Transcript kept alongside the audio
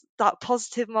that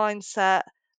positive mindset,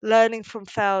 learning from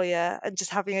failure, and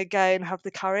just having a go and have the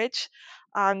courage.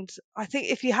 And I think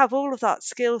if you have all of that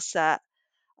skill set,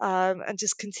 and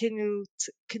just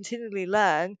continually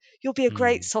learn, you'll be a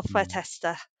great Mm, software mm.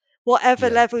 tester. Whatever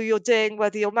Yeah. level you're doing,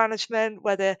 whether you're management,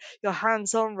 whether you're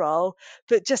hands-on role,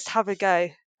 but just have a go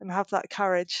and have that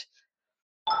courage.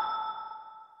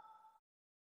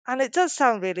 And it does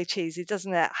sound really cheesy,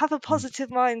 doesn't it? Have a Mm. positive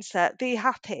mindset, be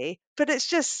happy. But it's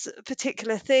just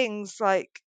particular things like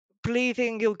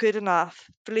believing you're good enough,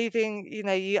 believing,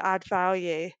 you add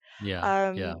value,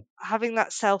 Yeah. Yeah. having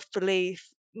that self-belief,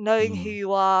 knowing who Mm.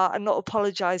 you are and not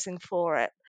apologizing for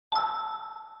it.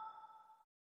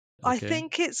 I Okay.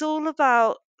 think it's all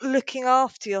about looking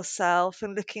after yourself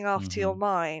and looking after your Mm-hmm.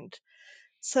 mind.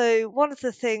 So one of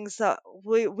the things that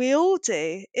we all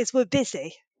do is we're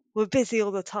busy. We're busy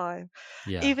all the time.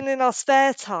 Yeah. Even in our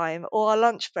spare time or our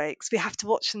lunch breaks, we have to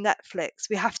watch Netflix.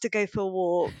 We have to go for a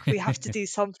walk. We have to do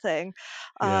something.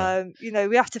 Yeah.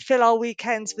 We have to fill our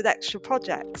weekends with extra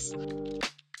projects.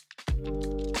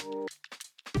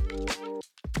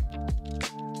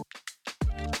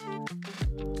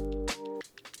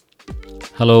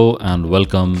 Hello and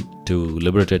welcome to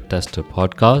Liberated Tester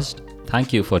podcast.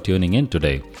 Thank you for tuning in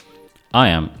today. I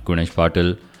am Gunesh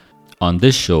Patil. On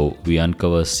this show, we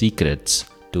uncover secrets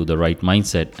to the right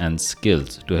mindset and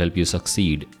skills to help you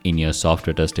succeed in your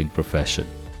software testing profession.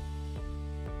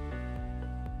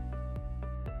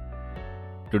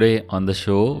 Today on the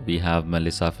show, we have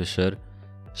Melissa Fisher.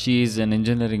 She is an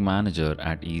engineering manager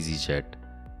at EasyJet.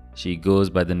 She goes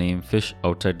by the name Fish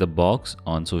Outside the Box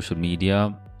on social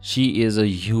media. She is a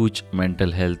huge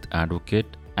mental health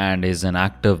advocate and is an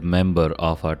active member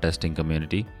of our testing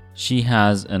community. She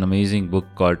has an amazing book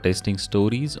called Testing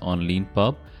Stories on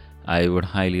LeanPub. I would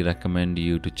highly recommend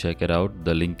you to check it out.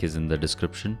 The link is in the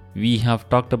description. We have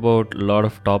talked about a lot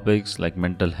of topics like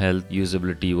mental health,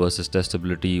 usability versus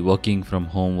testability, working from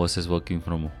home versus working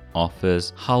from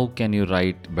office, how can you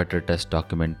write better test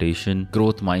documentation,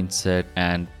 growth mindset,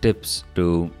 and tips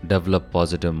to develop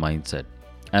positive mindset.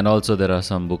 And also there are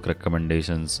some book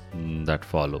recommendations that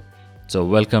follow. So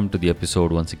welcome to the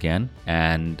episode once again.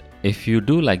 And if you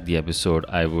do like the episode,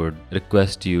 I would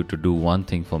request you to do one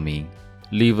thing for me.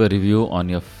 Leave a review on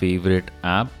your favorite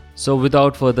app. So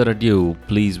without further ado,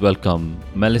 please welcome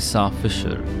Melissa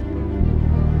Fisher.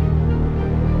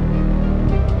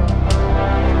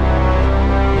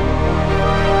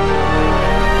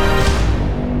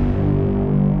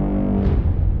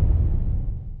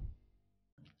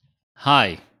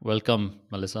 Hi, welcome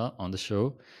Melissa on the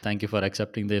show. Thank you for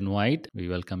accepting the invite. We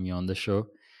welcome you on the show.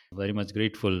 Very much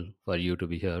grateful for you to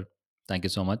be here. Thank you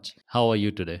so much. How are you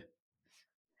today?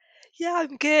 Yeah,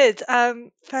 I'm good.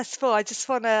 First of all, I just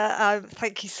want to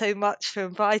thank you so much for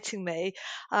inviting me.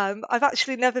 I've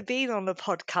actually never been on a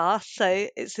podcast, so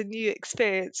it's a new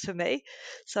experience for me.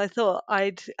 So I thought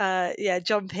I'd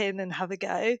jump in and have a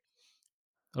go.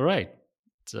 All right.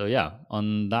 So yeah,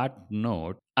 on that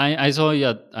note, I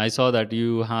saw that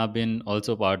you have been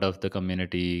also part of the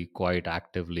community quite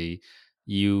actively.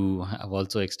 You have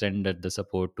also extended the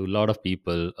support to a lot of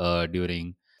people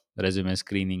during resume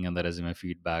screening and the resume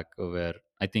feedback, where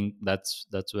I think that's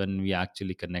when we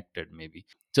actually connected maybe.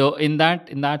 So in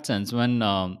that sense, when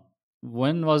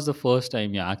was the first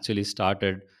time you actually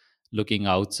started looking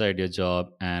outside your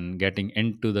job and getting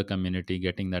into the community,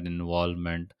 getting that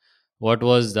involvement? What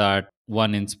was that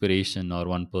one inspiration or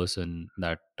one person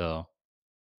that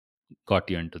got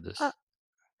you into Uh, this?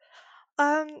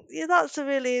 Yeah, that's a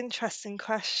really interesting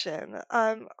question.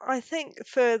 I think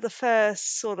for the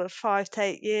first sort of 5 to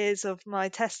 8 years of my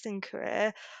testing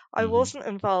career, I Mm-hmm. wasn't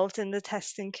involved in the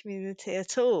testing community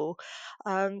at all.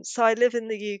 So I live in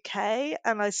the UK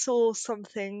and I saw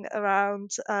something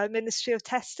around Ministry of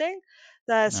Testing,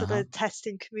 their sort Uh-huh. of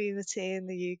testing community in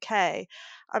the UK.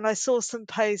 And I saw some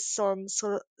posts on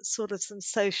sort of some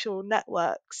social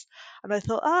networks. And I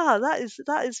thought,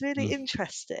 that is really Mm.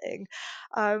 interesting.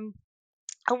 Um,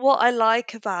 and what I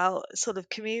like about sort of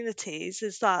communities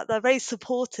is that they're very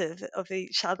supportive of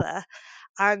each other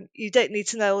and you don't need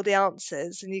to know all the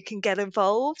answers and you can get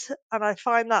involved. And I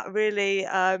find that really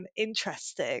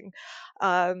interesting.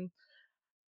 Um,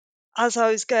 as I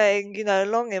was going,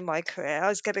 along in my career, I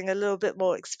was getting a little bit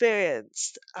more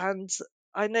experienced and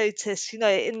I noticed,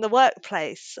 in the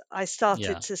workplace, I started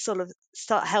Yeah. to sort of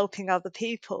start helping other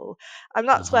people. And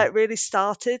that's Uh-huh. where it really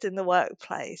started in the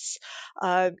workplace.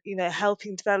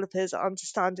 Helping developers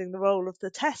understanding the role of the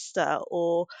tester,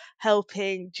 or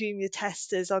helping junior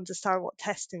testers understand what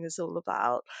testing is all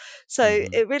about. So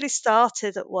Mm-hmm. it really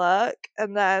started at work.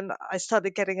 And then I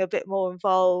started getting a bit more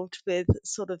involved with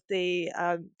sort of the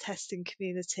testing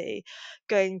community,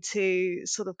 going to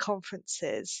sort of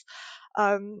conferences.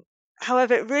 Um,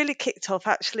 However, it really kicked off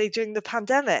actually during the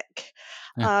pandemic.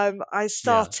 I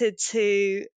Yeah. started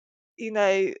to, you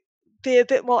know, be a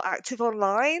bit more active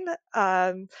online.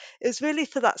 It was really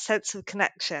for that sense of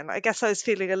connection. I guess I was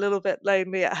feeling a little bit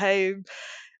lonely at home.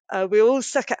 We were all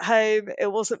stuck at home.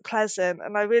 It wasn't pleasant,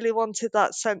 and I really wanted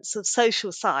that sense of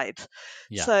social side.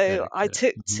 Yeah. So Correct. Correct.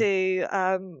 Mm-hmm.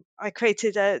 I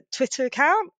created a Twitter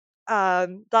account.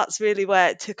 That's really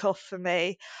where it took off for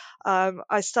me.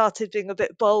 I started being a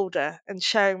bit bolder and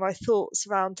sharing my thoughts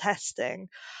around testing.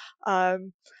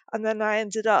 Um, and then I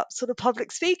ended up sort of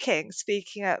public speaking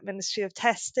at Ministry of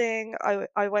Testing.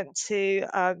 I went to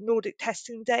Nordic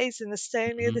Testing Days in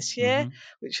Estonia this Mm-hmm. year, Mm-hmm.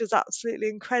 which was absolutely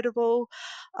incredible.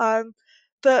 Um,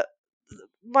 but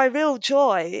my real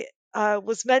joy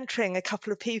was mentoring a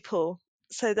couple of people.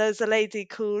 So there's a lady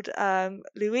called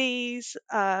Louise,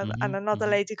 and Mm-hmm. another Mm-hmm.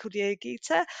 lady called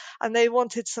Yogita, and they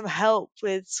wanted some help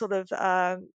with sort of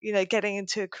getting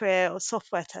into a career of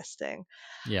software testing.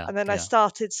 Yeah. And then I Yeah.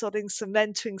 started sorting some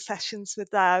mentoring sessions with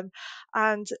them.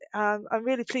 And I'm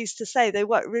really pleased to say they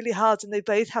work really hard, and they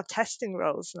both have testing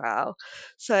roles now.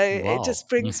 So it Wow. just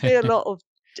brings me a lot of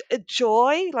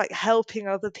joy, like helping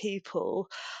other people.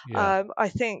 Yeah. I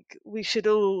think we should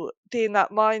all be in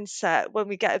that mindset when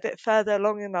we get a bit further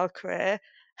along in our career,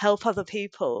 help other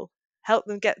people, help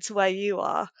them get to where you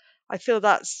are. I feel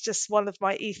that's just one of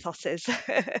my ethoses.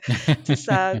 Just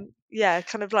yeah,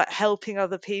 kind of like helping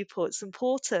other people. It's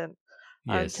important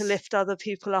to Yes. lift other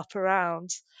people up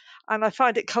around. And I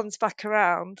find it comes back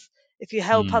around. If you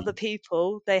help other Mm.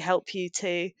 people, they help you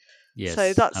too.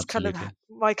 So Yes. that's kind of Absolutely.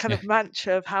 my kind of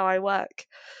mantra of how I work.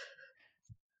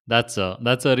 That's a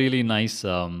really nice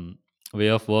way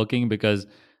of working, because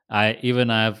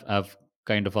I've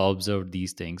kind of observed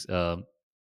these things.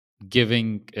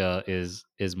 Giving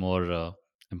is more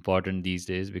important these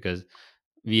days, because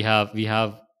we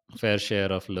have fair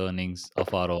share of learnings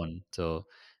of our own. So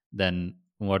then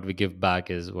what we give back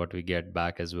is what we get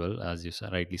back as well, as you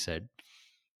rightly said.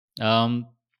 Um,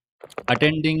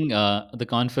 Attending the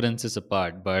conference is a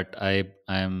part, but I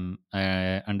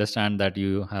understand that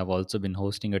you have also been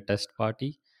hosting a test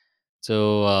party.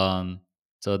 So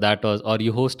so that was, or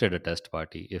you hosted a test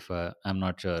party, if I'm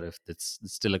not sure if it's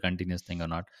still a continuous thing or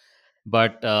not.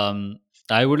 But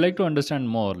I would like to understand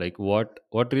more, like what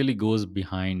really goes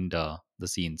behind the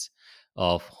scenes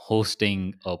of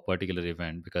hosting a particular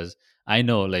event, because I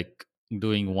know, like,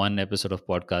 doing one episode of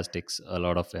podcast takes a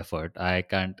lot of effort. I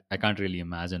can't really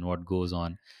imagine what goes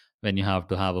on when you have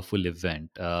to have a full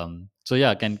event. So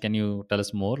yeah, can you tell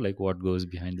us more, like what goes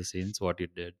behind the scenes, what you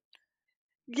did?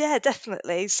 Yeah,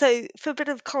 definitely. So, for a bit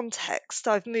of context,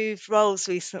 I've moved roles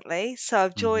recently. So,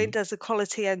 I've Mm-hmm. joined as a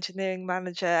quality engineering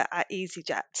manager at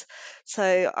EasyJet.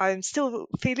 So, I'm still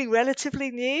feeling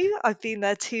relatively new. I've been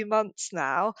there 2 months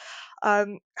now.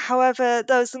 However,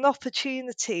 there was an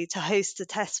opportunity to host a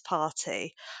test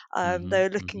party. They Mm-hmm. were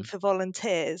looking Mm-hmm. for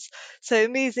volunteers. So,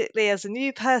 immediately, as a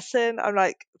new person, I'm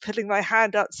like putting my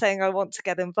hand up saying I want to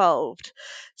get involved.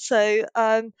 So,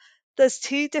 there's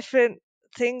two different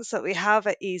things that we have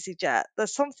at EasyJet.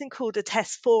 There's something called a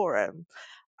test forum,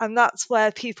 and that's where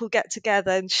people get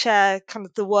together and share kind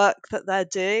of the work that they're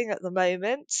doing at the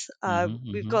moment. Mm-hmm.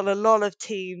 We've Mm-hmm. got a lot of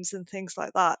teams and things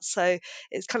like that, so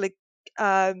it's kind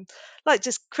of like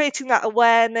just creating that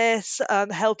awareness,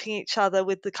 helping each other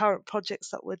with the current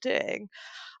projects that we're doing.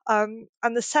 And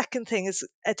the second thing is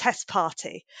a test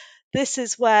party. This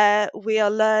is where we are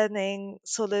learning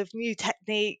sort of new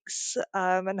techniques,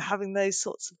 and having those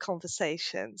sorts of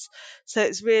conversations. So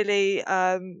it's really,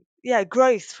 yeah,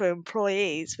 growth for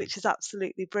employees, which is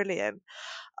absolutely brilliant.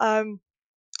 Um,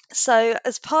 so,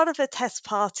 as part of a test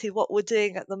party, what we're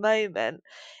doing at the moment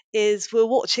is we're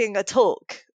watching a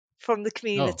talk from the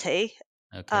Oh, community.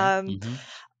 okay. Um, Mm-hmm.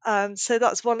 so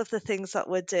that's one of the things that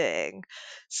we're doing.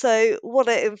 So what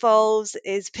it involves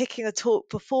is picking a talk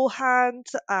beforehand,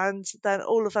 and then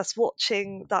all of us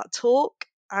watching that talk.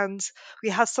 And we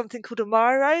have something called a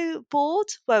Miro board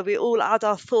where we all add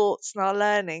our thoughts and our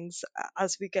learnings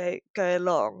as we go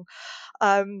along.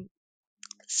 Um,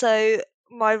 so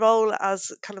my role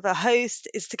as kind of a host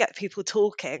is to get people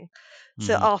talking.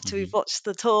 So Mm-hmm. after Mm-hmm. we've watched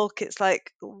the talk, it's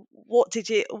like, what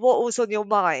was on your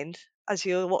mind? as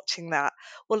you're watching that?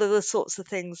 What are the sorts of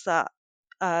things that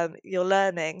you're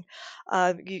learning?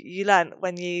 You learn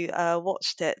when you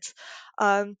watched it.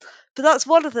 Um, but that's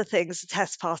one of the things the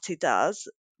test party does.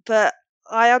 But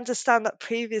I understand that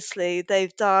previously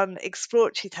they've done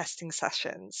exploratory testing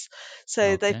sessions.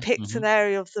 So they've Okay. picked Mm-hmm. an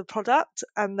area of the product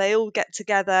and they all get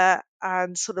together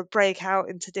and sort of break out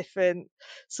into different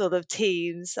sort of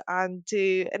teams and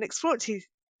do an exploratory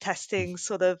testing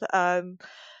sort of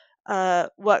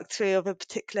work through of a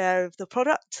particular area of the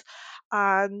product.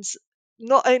 And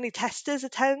not only testers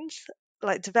attend,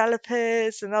 like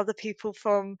developers and other people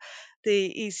from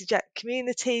the EasyJet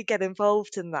community get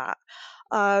involved in that.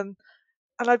 Um,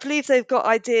 and I believe they've got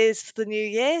ideas for the new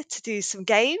year to do some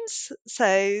games.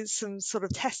 So, some sort of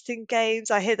testing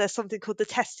games. I hear there's something called the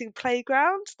testing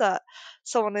playground that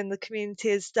someone in the community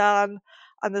has done.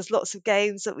 And there's lots of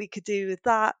games that we could do with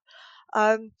that.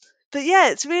 Um, but yeah,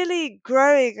 it's really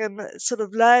growing and sort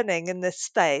of learning in this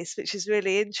space, which is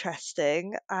really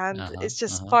interesting. And Uh-huh. it's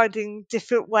just Uh-huh. finding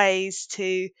different ways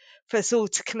to for us all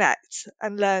to connect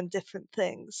and learn different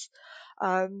things.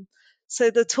 Um, so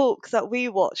the talk that we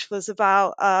watched was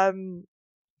about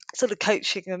sort of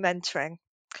coaching and mentoring.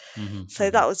 Mm-hmm. So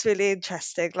Mm-hmm. that was really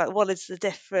interesting. Like, what is the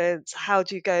difference? How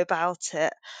do you go about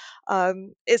it?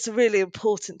 It's a really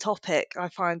important topic, I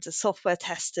find, as software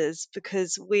testers,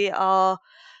 because we are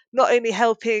not only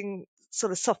helping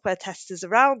sort of software testers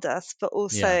around us, but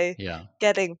Yeah. also Yeah.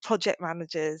 getting project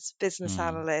managers, business Mm.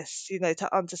 analysts,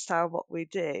 to understand what we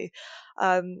do.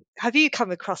 Have you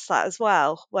come across that as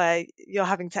well, where you're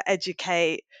having to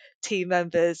educate team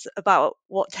members about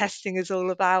what testing is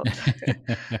all about?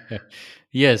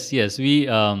 Yes, yes. We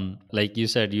like you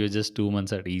said, you're just 2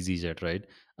 months at EasyJet, right?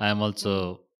 I am Mm,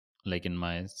 also like in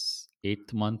my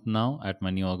eighth month now at my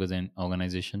new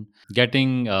organization.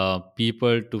 Getting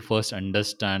people to first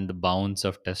understand the bounds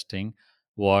of testing,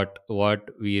 what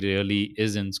we really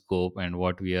is in scope and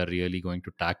what we are really going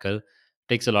to tackle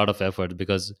takes a lot of effort,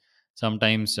 because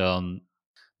sometimes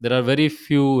there are very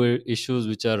few issues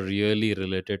which are really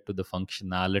related to the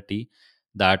functionality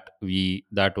that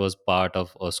was part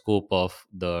of a scope of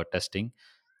the testing.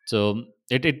 So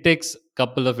it takes a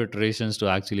couple of iterations to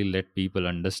actually let people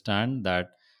understand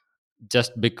that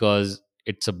just because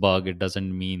it's a bug, it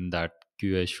doesn't mean that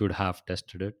QA should have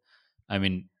tested it. I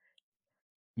mean,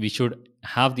 we should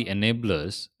have the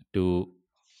enablers to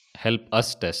help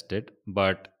us test it,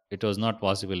 but it was not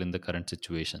possible in the current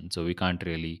situation, so we can't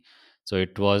really. So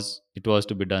it was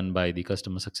to be done by the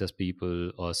customer success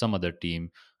people or some other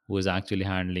team who is actually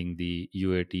handling the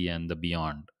UAT and the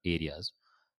beyond areas.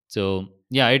 So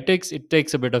yeah, it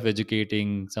takes a bit of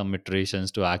educating, some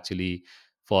iterations to actually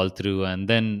fall through, and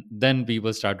then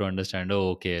people start to understand, oh,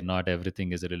 okay, not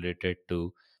everything is related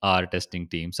to our testing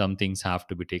team. Some things have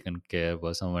to be taken care of,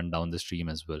 or someone down the stream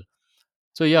as well.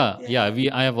 So yeah, yeah.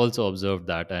 I have also observed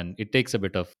that, and it takes a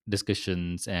bit of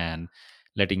discussions and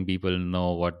letting people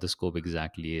know what the scope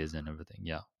exactly is and everything.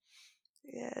 Yeah.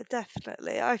 Yeah,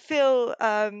 definitely. I feel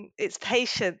it's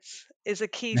patience is a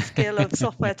key skill of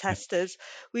software testers.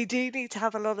 We do need to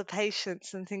have a lot of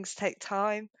patience and things take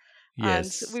time.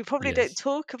 And Yes. we probably don't Yes.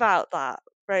 talk about that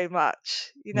very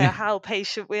much, how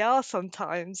patient we are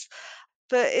sometimes.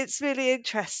 But it's really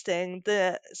interesting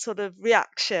the sort of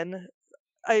reaction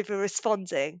over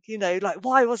responding, like,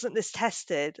 why wasn't this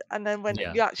tested? And then when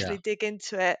Yeah. you Yeah. actually dig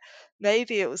into it,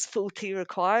 maybe it was faulty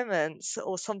requirements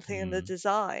or something in the Mm.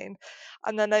 design.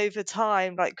 And then over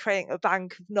time, like creating a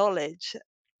bank of knowledge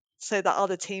so that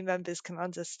other team members can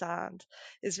understand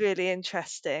is really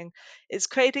interesting. It's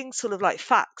creating sort of like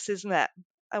facts, isn't it?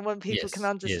 And when people can Yes.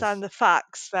 understand Yes. the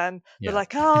facts, then they're Yeah.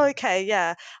 like, oh, okay,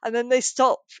 yeah. And then they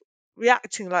stop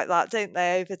reacting like that, don't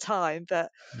they, over time?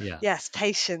 But Yeah. yes,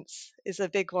 patience is a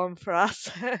big one for us.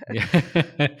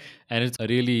 Yeah. And it's a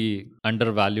really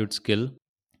undervalued skill.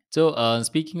 So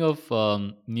speaking of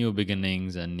new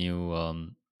beginnings and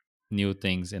new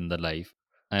things in the life,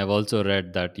 I have also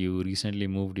read that you recently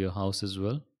moved your house as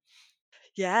well.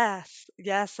 Yes,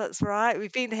 yes, that's right.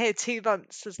 We've been here 2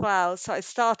 months as well. So I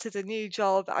started a new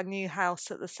job and new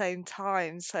house at the same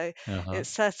time. So Uh-huh. it's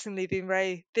certainly been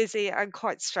very busy and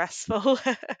quite stressful.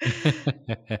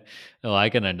 Oh, I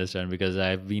can understand because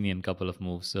I've been in a couple of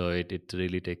moves, so it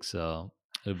really takes a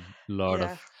lot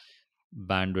of Yeah.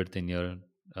 bandwidth in your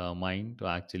mind to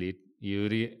actually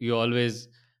you always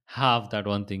have that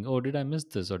one thing. Oh, did I miss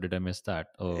this or did I miss that?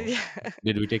 Oh, Yeah.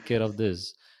 did we take care of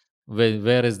this?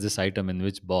 Where is this item in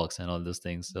which box and all those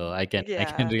things? So I can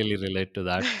Yeah. really relate to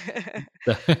that.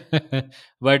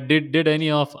 But did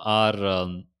any of our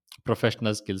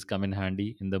professional skills come in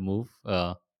handy in the move?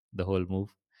 The whole move.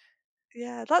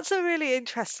 Yeah, that's a really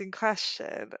interesting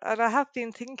question. And I have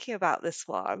been thinking about this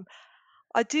one.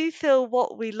 I do feel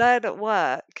what we learn at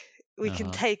work, we can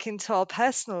Uh-huh. take into our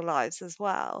personal lives as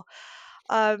well.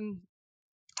 Um,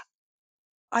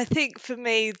 I think for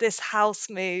me, this house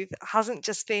move hasn't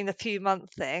just been a few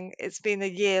month thing, it's been a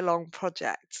year-long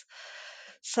project.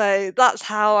 So that's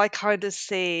how I kind of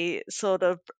see sort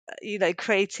of,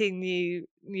 creating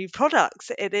new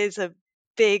products. It is a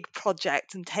big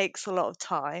project and takes a lot of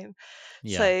time.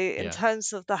 So Yeah, in yeah.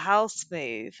 terms of the house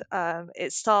move,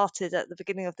 it started at the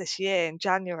beginning of this year in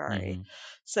January. Hmm.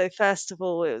 So first of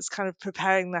all, it was kind of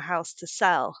preparing the house to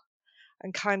sell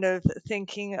and kind of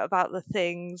thinking about the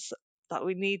things that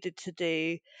we needed to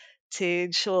do to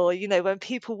ensure, when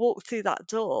people walk through that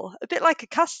door, a bit like a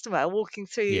customer walking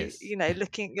through, Yes.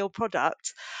 looking at your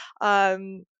product,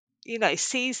 um,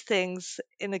 sees things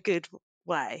in a good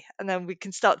way. And then we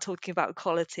can start talking about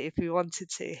quality if we wanted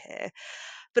to here.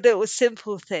 But it was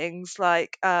simple things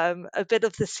like a bit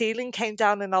of the ceiling came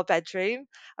down in our bedroom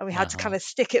and we had to kind Uh-huh. of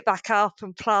stick it back up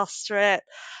and plaster it.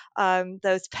 There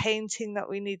was painting that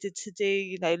we needed to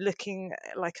do, looking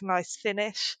like a nice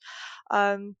finish.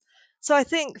 Um, so I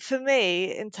think for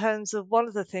me, in terms of one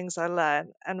of the things I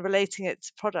learned and relating it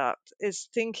to product, is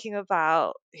thinking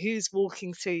about who's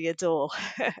walking through your door,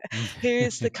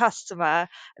 who's the customer,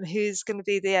 and who's going to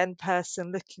be the end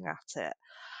person looking at it.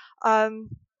 Um,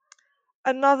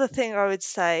 Another thing I would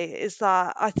say is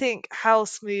that I think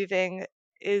house moving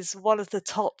is one of the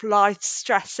top life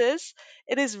stresses.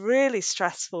 It is really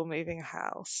stressful moving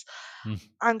house.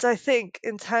 And I think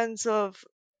in terms of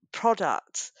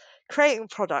products, creating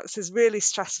products is really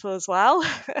stressful as well.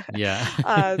 Yeah.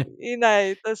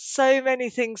 There's so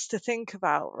many things to think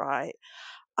about, right?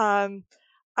 Um,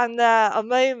 and there are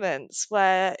moments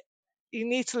where you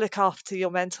need to look after your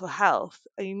mental health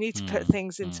and you need to put Hmm.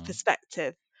 things into Hmm.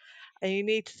 perspective, and you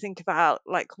need to think about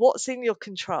like what's in your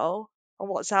control and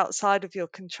what's outside of your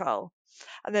control,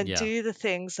 and then Yeah. do the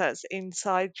things that's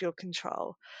inside your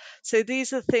control. So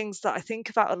these are things that I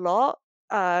think about a lot.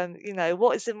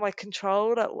 What is in my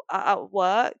control at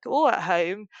work or at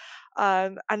home,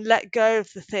 and let go of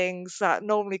the things that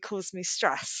normally cause me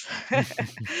stress.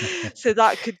 So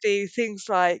that could be things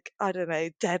like, I don't know,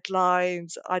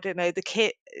 deadlines. I don't know,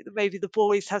 maybe the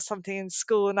boys have something in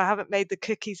school and I haven't made the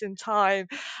cookies in time.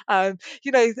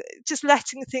 Just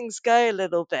letting things go a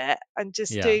little bit and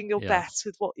just Yeah, doing your yeah. best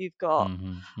with what you've got.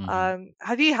 Hmm. Hmm.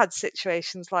 Have you had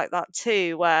situations like that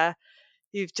too, where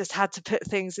you've just had to put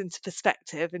things into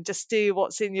perspective and just do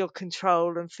what's in your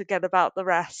control and forget about the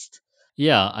rest?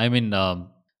 Yeah, I mean,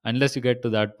 unless you get to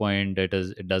that point,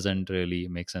 it doesn't really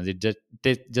make sense. It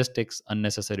just takes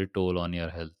unnecessary toll on your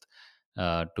health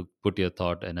to put your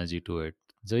thought energy to it.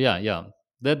 So yeah, yeah,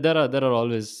 there are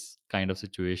always kind of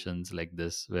situations like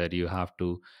this where you have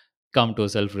to come to a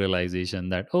self realization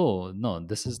that, oh no,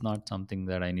 this is not something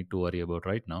that I need to worry about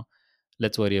right now.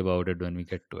 Let's worry about it when we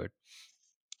get to it.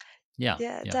 Yeah,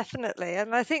 Yeah, yeah. definitely.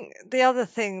 And I think the other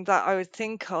thing that I would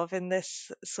think of in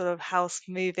this sort of house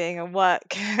moving and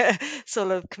work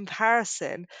sort of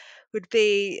comparison would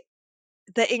be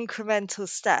the incremental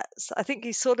steps. I think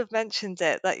you sort of mentioned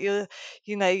it, that you're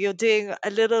doing a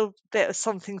little bit of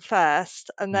something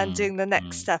first and then Mm, doing the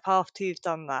next mm. step after you've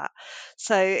done that.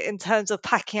 So in terms of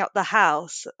packing up the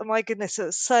house, oh my goodness, it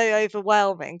was so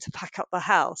overwhelming to pack up the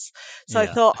house. So I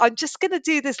Yeah. thought, I'm just going to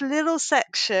do this little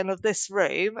section of this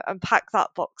room and pack that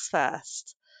box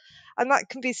first. And that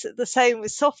can be the same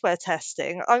with software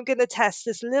testing. I'm going to test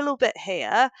this little bit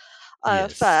here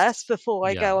first Yes. before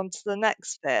I go Yeah. on to the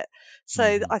next bit. So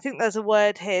Hmm. I think there's a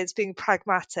word here, is being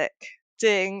pragmatic,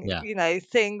 doing, Yeah.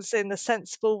 things in a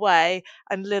sensible way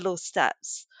and little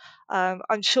steps.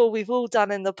 I'm sure we've all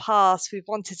done in the past, we've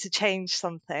wanted to change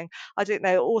something. I don't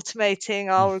know, automating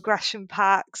our regression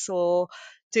packs or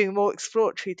doing more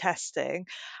exploratory testing.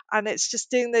 And it's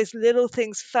just doing those little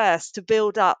things first to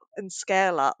build up and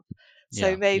scale up. So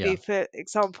Yeah. maybe, Yeah. for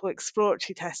example,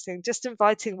 exploratory testing, just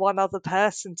inviting one other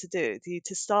person to do it with you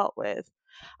to start with.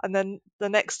 And then the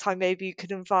next time, maybe you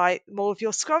could invite more of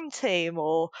your Scrum team,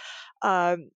 or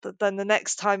then the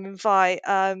next time, invite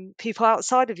people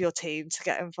outside of your team to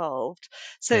get involved.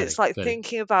 So it's Correct. like Correct.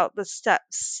 thinking about the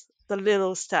steps, the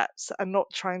little steps, and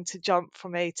not trying to jump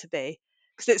from A to B,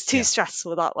 because it's too Yeah.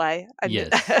 stressful that way. And Yes.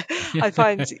 I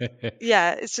find,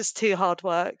 yeah, it's just too hard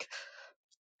work.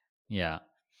 Yeah.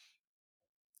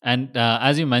 And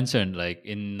as you mentioned, like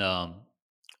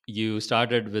you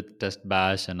started with Test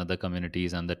Bash and other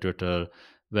communities and the Twitter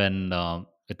when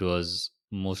it was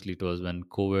when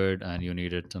COVID and you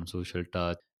needed some social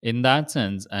touch. In that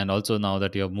sense, and also now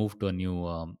that you have moved to a new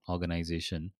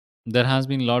organization, There has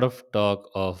been a lot of talk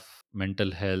of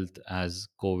mental health as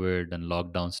COVID and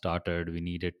lockdown started. We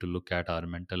needed to look at our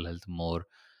mental health more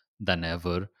than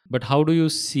ever. But how do you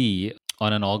see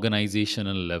on an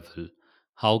organizational level,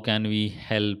 how can we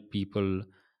help people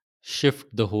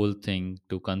shift the whole thing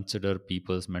to consider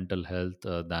people's mental health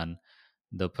than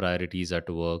the priorities at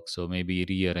work? So maybe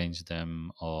rearrange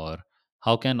them, or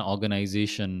how can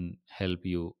organization help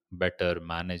you better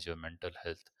manage your mental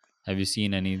health? Have you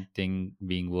seen anything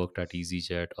being worked at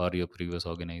EasyJet or your previous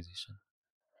organization?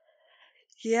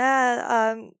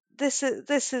 Yeah, this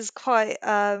is quite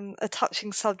a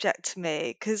touching subject to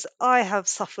me because I have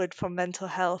suffered from mental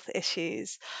health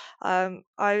issues.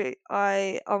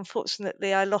 I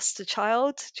unfortunately I lost a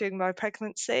child during my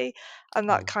pregnancy, and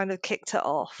that Oh. kind of kicked it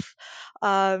off.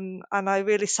 And I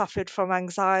really suffered from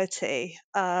anxiety.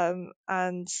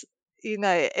 And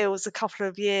it was a couple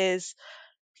of years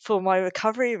for my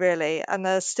recovery really, and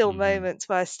there's still Mm-hmm. moments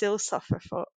where I still suffer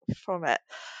from it.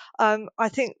 I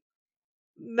think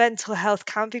mental health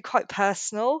can be quite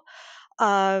personal.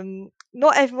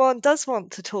 Not everyone does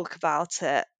want to talk about it.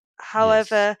 Yes.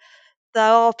 However,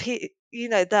 there are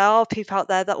people out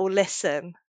there that will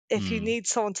listen. If you Mm. need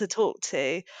someone to talk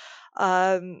to,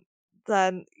 um,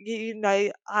 then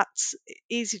at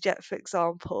EasyJet, for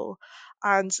example,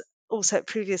 and also at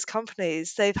previous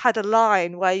companies, they've had a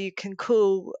line where you can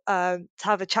call to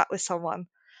have a chat with someone,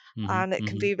 Mm-hmm. and it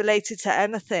can Mm-hmm. be related to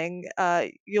anything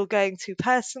you're going through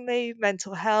personally,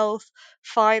 mental health,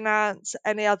 finance,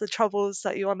 any other troubles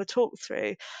that you want to talk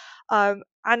through. And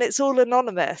it's all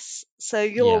anonymous, so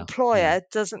your Yeah. Yeah. employer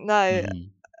doesn't know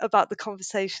Mm-hmm. about the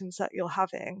conversations that you're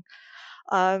having.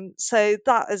 So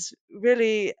that is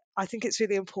really, I think it's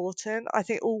really important. I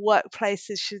think all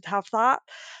workplaces should have that.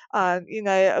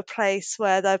 A place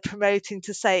where they're promoting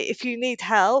to say, if you need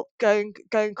help, go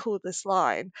and call this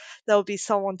line. There'll be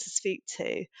someone to speak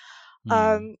to. Mm.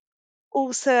 Um,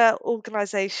 Also,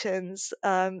 organisations,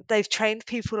 they've trained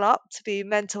people up to be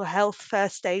mental health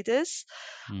first aiders.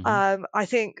 Mm-hmm. I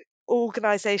think all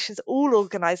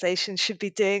organizations should be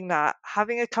doing that,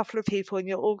 having a couple of people in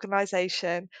your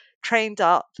organization trained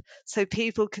up so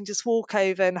people can just walk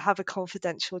over and have a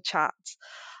confidential chat.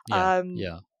 Yeah. Um,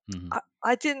 Yeah. Mm-hmm.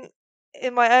 I didn't,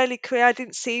 in my early career, I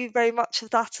didn't see very much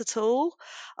of that at all.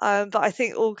 But I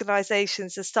think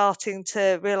organizations are starting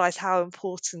to realize how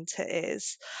important it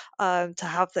is to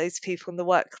have those people in the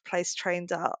workplace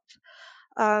trained up.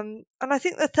 And I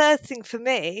think the third thing for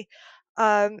me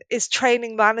is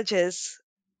training managers,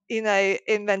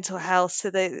 in mental health so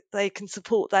they can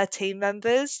support their team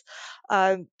members,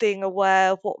 being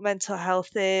aware of what mental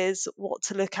health is, what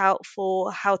to look out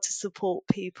for, how to support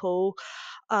people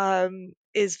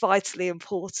is vitally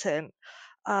important.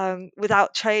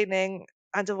 Without training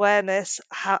and awareness,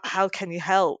 how can you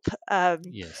help?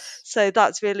 Yes. So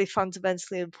that's really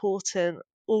fundamentally important.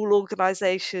 All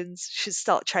organizations should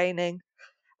start training,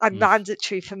 and Mm.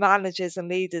 mandatory for managers and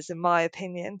leaders, in my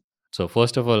opinion. So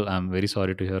first of all, I'm very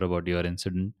sorry to hear about your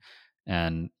incident,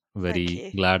 and Thank very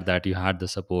you. glad that you had the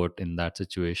support in that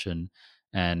situation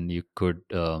and you could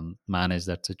manage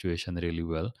that situation really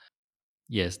well.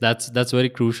 Yes, that's very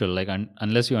crucial. Like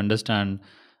unless you understand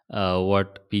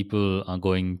what people are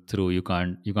going through, you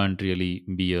can't really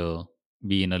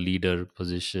be in a leader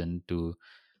position to,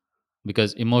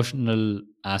 because emotional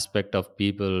aspect of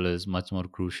people is much more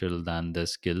crucial than the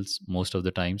skills most of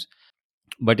the times.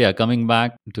 But yeah, coming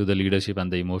back to the leadership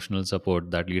and the emotional support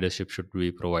that leadership should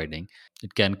be providing,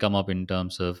 it can come up in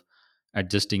terms of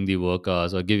adjusting the work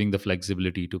hours or giving the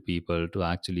flexibility to people to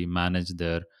actually manage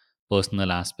their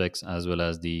personal aspects as well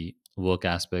as the work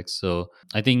aspects. So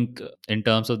I think in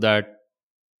terms of that,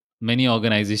 many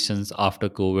organizations after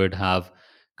COVID have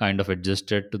kind of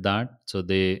adjusted to that. So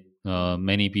they Mm.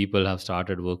 many people have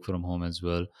started work from home as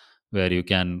well, where you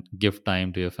can give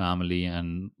time to your family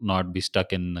and not be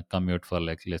stuck in a commute for,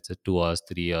 like, let's say 2 hours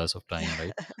 3 hours of time,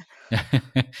 right?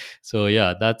 So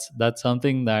yeah, that's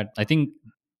something that I think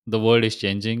the world is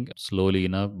changing slowly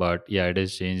enough, but yeah, it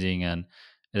is changing, and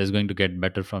it is going to get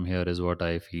better from here is what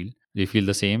I feel. Do you feel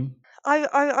the same?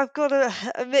 I've got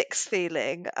a mixed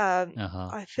feeling. Uh-huh.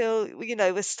 I feel,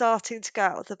 we're starting to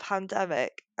get out of the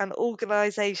pandemic, and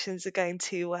organizations are going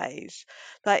two ways.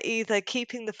 They're either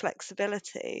keeping the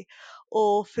flexibility,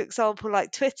 or, for example,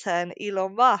 like Twitter and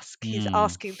Elon Musk, he's Mm.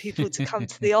 asking people to come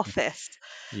to the office.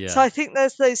 So Yeah. I think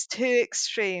there's those two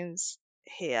extremes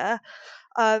here.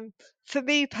 Um, for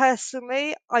me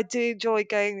personally, I do enjoy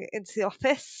going into the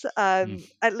office, Mm.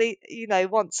 at least,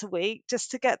 once a week,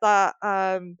 just to get that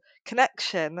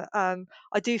connection.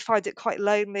 I do find it quite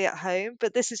lonely at home,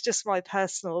 but this is just my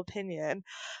personal opinion.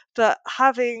 But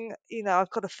having, I've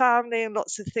got a family and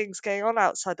lots of things going on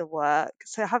outside of work,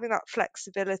 so having that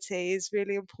flexibility is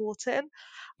really important,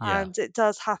 Yeah. and it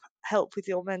does help with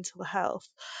your mental health.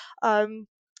 Um,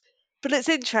 but it's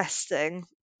interesting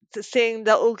to seeing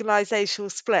the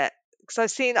organisational split, because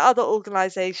I've seen other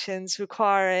organisations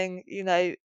requiring,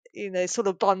 sort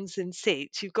of bums in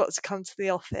seats. You've got to come to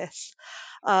the office.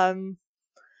 Um,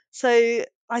 so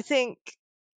I think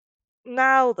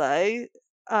now, though,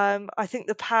 I think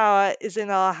the power is in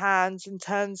our hands in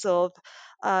terms of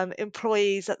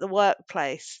employees at the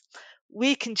workplace.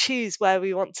 We can choose where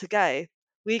we want to go.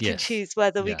 We can Yes. choose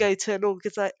whether we Yeah. go to an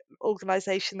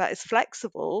organisation that is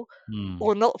flexible Mm.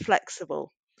 or not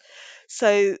flexible.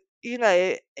 So,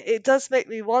 it does make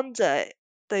me wonder,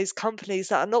 those companies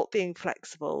that are not being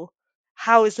flexible,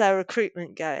 how is their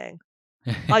recruitment going?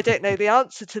 I don't know the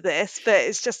answer to this, but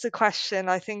it's just a question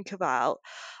I think about,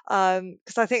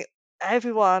 because I think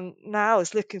everyone now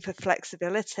is looking for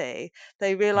flexibility.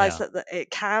 They realize Yeah. that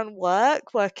it can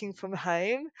work working from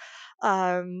home.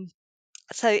 Um,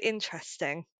 so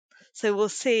interesting. So we'll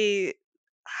see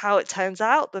how it turns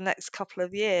out the next couple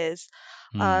of years.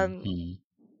 Mm. Um, Mm.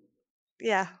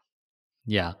 yeah.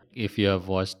 Yeah, if you have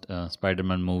watched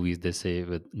Spider-Man movies, they say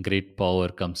with great power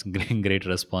comes great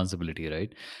responsibility,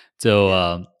 right? So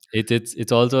Yeah.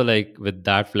 it's also like with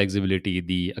that flexibility,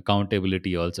 the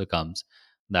accountability also comes.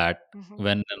 That Hmm.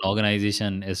 when an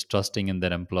organization is trusting in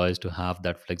their employees to have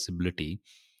that flexibility,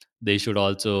 they should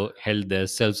also hold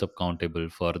themselves accountable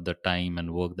for the time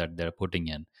and work that they're putting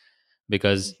in.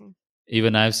 Because Hmm.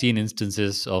 even I've seen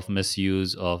instances of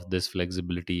misuse of this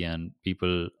flexibility and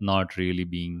people not really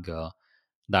being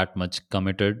that much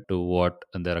committed to what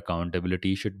their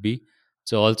accountability should be.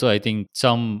 So also I think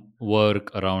some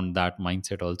work around that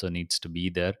mindset also needs to be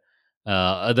there.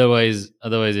 Otherwise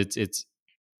it's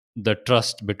the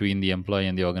trust between the employee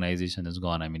and the organization is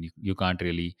gone. I mean, you can't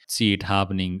really see it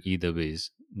happening either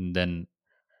ways. Then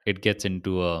it gets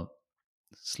into a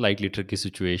slightly tricky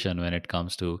situation when it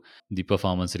comes to the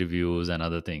performance reviews and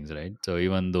other things, right? So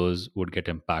even those would get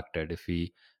impacted if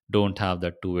we don't have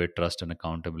that two-way trust and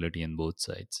accountability in both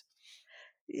sides.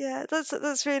 Yeah,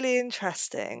 that's really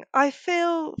interesting. I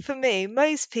feel, for me,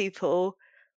 most people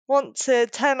want to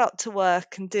turn up to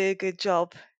work and do a good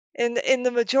job in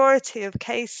the majority of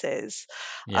cases.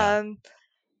 Yeah. Um,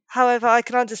 However, I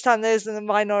can understand those in the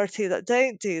minority that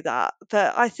don't do that.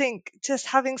 But I think just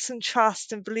having some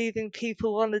trust and believing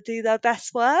people want to do their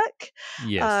best work,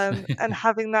 Yes. and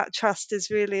having that trust is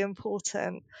really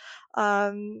important.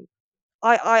 Um,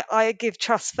 I give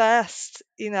trust first.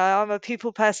 I'm a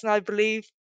people person. I believe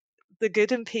the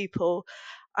good in people,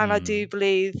 and I do Mm.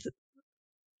 believe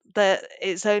that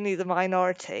it's only the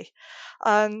minority.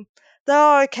 Um, there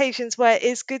are occasions where it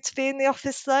is good to be in the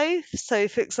office, though. So,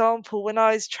 for example, when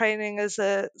I was training as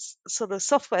a sort of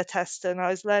software tester and I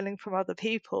was learning from other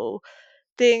people,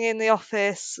 being in the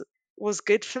office was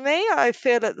good for me, I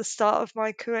feel, at the start of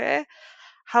my career.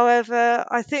 However,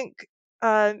 I think,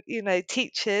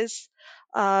 teachers,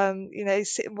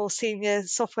 more senior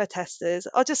software testers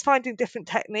are just finding different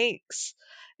techniques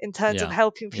in terms of Yeah.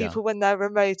 helping Yeah. people when they're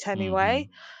remote Hmm. anyway.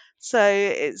 So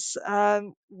it's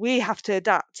we have to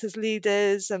adapt as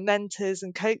leaders and mentors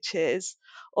and coaches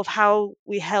of how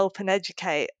we help and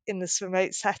educate in this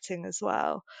remote setting as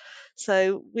well.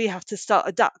 So we have to start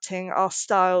adapting our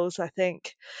styles, I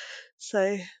think.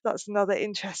 So that's another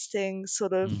interesting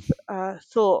sort of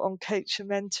thought on coach and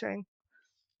mentoring.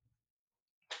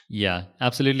 Yeah,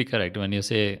 absolutely correct. When you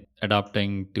say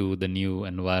adapting to the new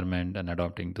environment and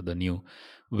adapting to the new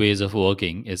ways of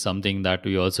working is something that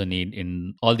we also need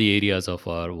in all the areas of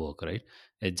our work, right?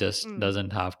 It just Mm.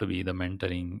 doesn't have to be the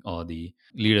mentoring or the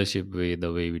leadership way,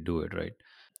 the way we do it, right?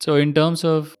 So, in terms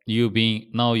of you being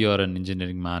now, you're an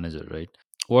engineering manager, right?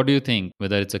 What do you think?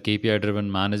 Whether it's a KPI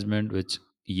driven management, which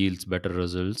yields better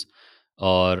results,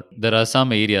 or there are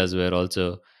some areas where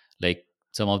also, like,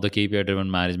 some of the KPI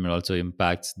driven management also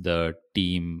impacts the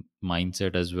team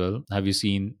mindset as well. Have you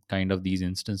seen kind of these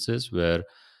instances where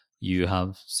you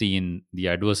have seen the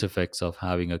adverse effects of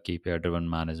having a KPI driven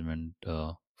management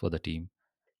for the team?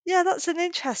 Yeah, that's an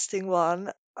interesting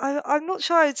one. I'm not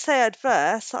sure I'd say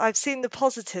adverse. I've seen the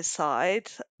positive side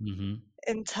Hmm.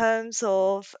 in terms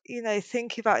of,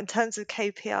 thinking about in terms of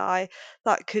KPI,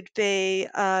 that could be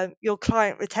your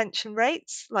client retention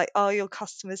rates, like are your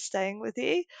customers staying with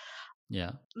you?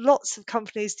 Yeah. Lots of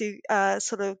companies do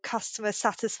sort of customer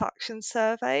satisfaction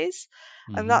surveys,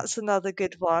 and Mm-hmm. that's another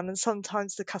good one. And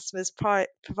sometimes the customers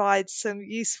provide some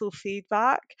useful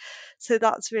feedback, so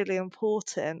that's really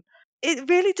important. It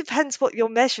really depends what you're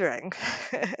measuring.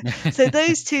 So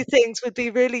those two things would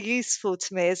be really useful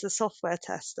to me as a software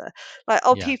tester. Like,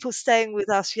 are Yeah. people staying with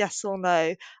us, yes or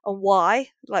no, and why?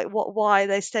 Like, why are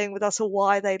they staying with us, or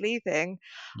why are they leaving?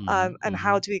 Mm-hmm. And Mm-hmm.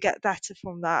 how do we get better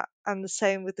from that? And the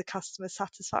same with the customer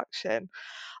satisfaction.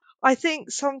 I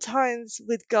think sometimes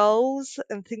with goals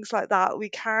and things like that, we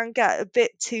can get a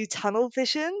bit too tunnel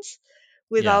visions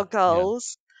with our Yeah. Yeah.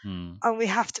 goals, Mm. and we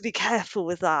have to be careful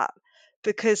with that,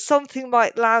 because something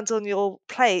might land on your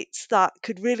plate that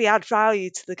could really add value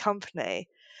to the company.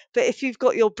 But if you've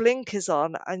got your blinkers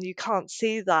on and you can't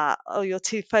see that, or you're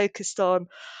too focused on,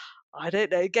 I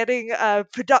don't know, getting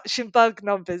production bug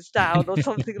numbers down or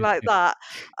something like that,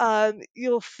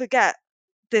 you'll forget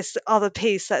this other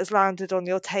piece that has landed on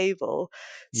your table.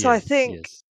 So I Yes. think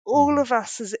Yes. all Mm-hmm. of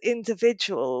us as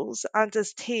individuals and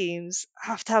as teams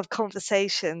have to have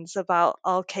conversations about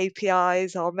our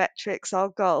KPIs, our metrics, our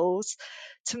goals,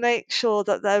 to make sure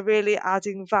that they're really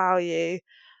adding value.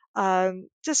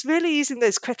 Just really using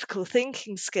those critical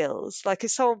thinking skills. Like,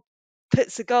 if someone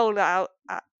puts a goal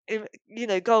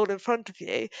goal in front of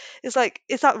you, it's like,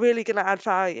 is that really going to add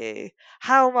value?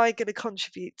 How am I going to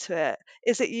contribute to it?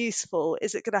 Is it useful?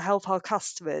 Is it going to help our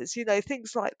customers?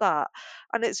 Things like that.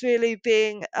 And it's really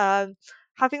being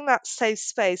having that safe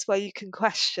space where you can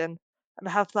question and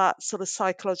have that sort of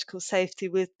psychological safety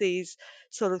with these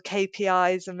sort of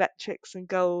KPIs and metrics and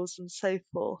goals and so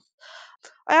forth.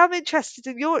 I am interested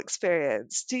in your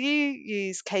experience. Do you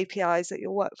use KPIs at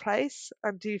your workplace,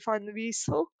 and do you find them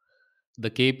useful? The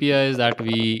KPIs that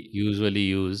we usually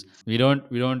use, we don't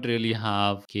really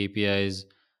have KPIs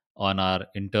on our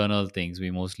internal things.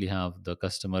 We mostly have the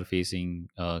customer facing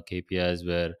KPIs,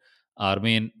 where our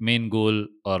main goal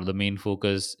or the main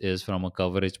focus is from a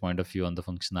coverage point of view on the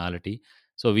functionality.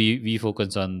 So we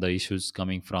focus on the issues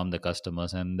coming from the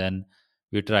customers, and then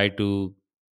we try to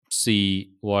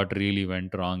see what really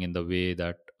went wrong in the way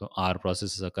that our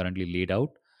processes are currently laid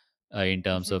out, in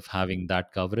terms Hmm. of having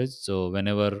that coverage. So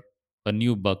whenever a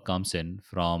new bug comes in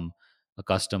from a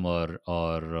customer,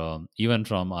 or even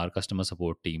from our customer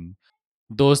support team,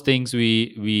 those things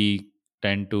we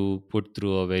tend to put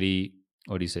through a very,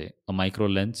 what do you say, a micro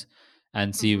lens,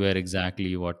 and see Hmm. where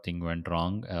exactly what thing went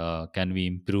wrong. Can we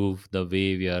improve the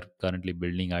way we are currently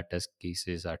building our test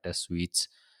cases, our test suites?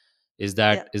 is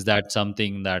Yeah. that is that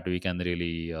something that we can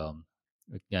really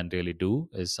do,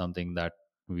 is something that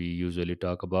we usually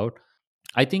talk about.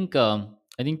 I think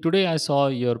today I saw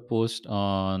your post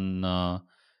on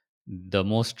the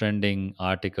most trending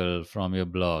article from your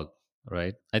blog,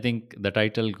 right? I think the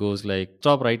title goes like,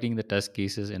 "Stop writing the test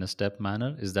cases in a step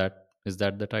manner." Is that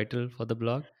the title for the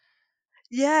blog?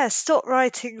 Yeah, stop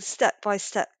writing step by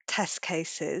step test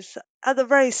cases. At the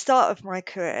very start of my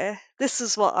career, this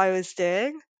was what I was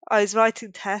doing. I was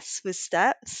writing tests with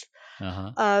steps. Uh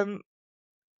huh. Um,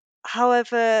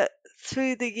 However,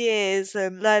 through the years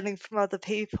and learning from other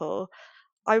people,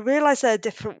 I realized there are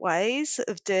different ways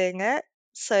of doing it.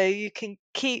 So you can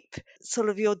keep sort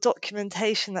of your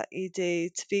documentation that you do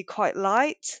to be quite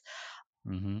light.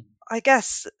 Mm-hmm. I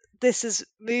guess this is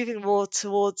moving more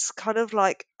towards kind of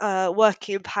like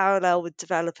working in parallel with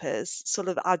developers, sort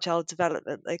of agile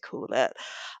development, they call it.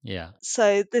 Yeah.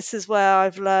 So this is where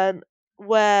I've learned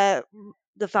where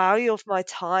the value of my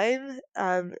time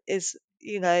is,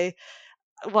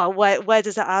 well, where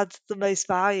does it add the most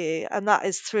value? And that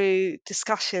is through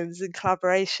discussions and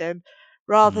collaboration,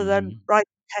 rather than Mm-hmm. writing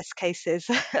test cases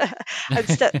and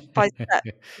step by step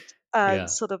Yeah.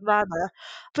 sort of manner.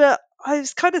 But I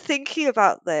was kind of thinking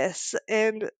about this,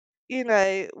 and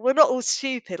we're not all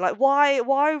stupid. Like, why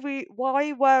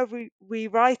were we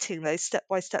writing those step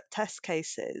by step test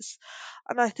cases?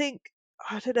 And I think,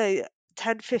 I don't know,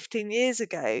 10, 15 years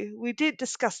ago, we didn't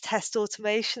discuss test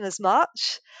automation as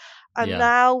much, and Yeah.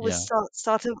 now we're Yeah.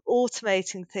 starting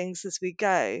automating things as we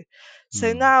go.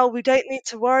 So Mm. now we don't need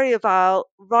to worry about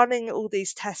running all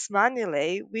these tests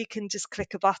manually. We can just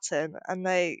click a button and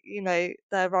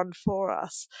they're run for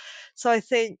us. So I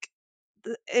think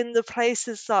in the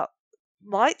places that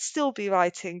might still be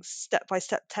writing step by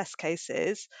step test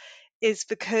cases is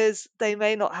because they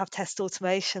may not have test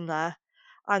automation there.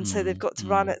 And so they've Mm. got to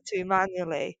run Mm. it through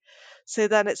manually. So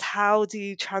then it's, how do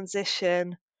you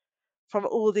transition from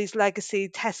all these legacy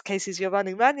test cases you're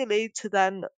running manually to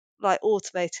then like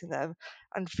automating them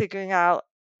and figuring out,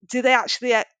 do they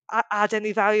actually add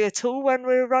any value at all when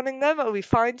we're running them? Are we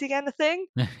finding anything?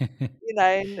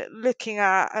 And looking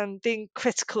at and being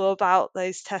critical about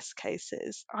those test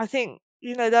cases. I think,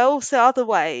 there are also other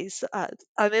ways.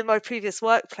 In my previous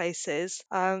workplaces,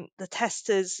 the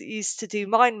testers used to do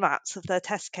mind maps of their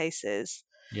test cases.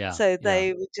 Yeah, So yeah.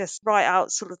 they would just write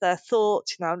out sort of their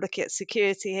thoughts, I'm looking at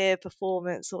security here,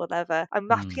 performance or whatever, and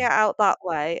mapping Hmm. it out that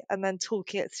way and then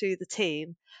talking it through the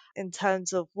team in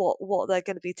terms of what they're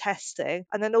going to be testing,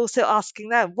 and then also asking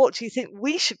them, what do you think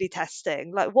we should be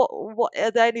testing? Like, what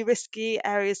are there any risky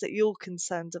areas that you're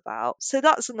concerned about? So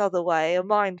that's another way, a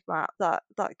mind map that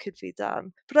could be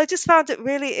done. But I just found it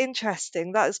really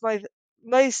interesting. That is my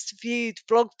most viewed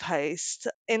blog post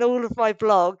in all of my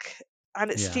blog,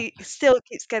 and Yeah, it still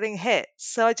keeps getting hits.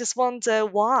 So I just wonder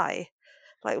why.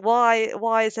 Like,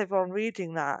 why is everyone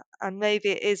reading that? And maybe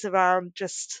it is around,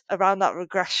 just around that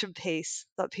regression piece,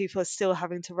 that people are still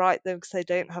having to write them because they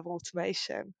don't have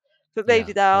automation. But maybe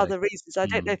yeah, there are correct. other reasons. I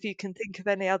don't know Hmm. if you can think of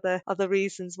any other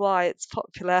reasons why it's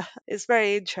popular. It's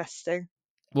very interesting.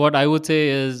 What I would say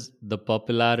is the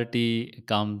popularity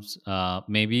comes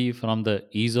maybe from the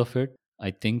ease of it.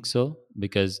 I think so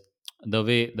because the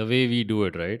way we do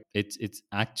it, right? It's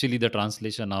actually the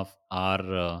translation of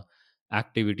our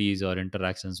activities or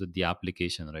interactions with the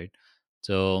application, right?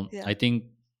 So Yeah. I think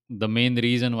the main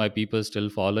reason why people still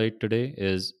follow it today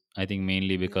is, I think,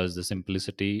 mainly Mm. because the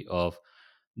simplicity of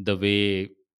the way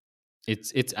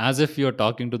it's as if you're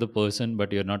talking to the person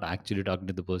but you're not actually talking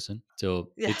to the person.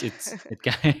 So Yeah. it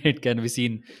can it can be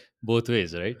seen both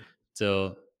ways, right?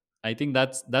 So I think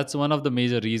that's one of the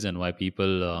major reason why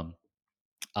people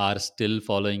are still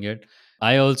following it.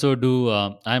 I also do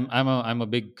I'm a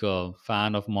big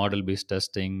fan of model based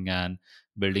testing and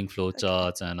building Okay.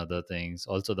 flowcharts and other things.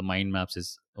 Also the mind maps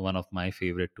is one of my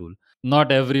favorite tool.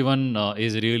 Not everyone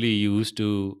is really used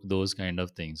to those kind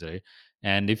of things, right?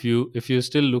 And if you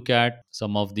still look at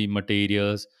some of the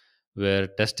materials where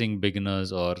testing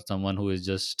beginners or someone who is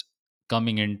just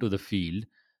coming into the field,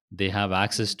 they have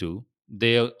access Mm. to,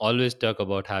 they always talk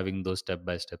about having those step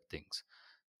by step things.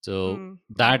 So Mm.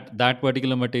 Mm. that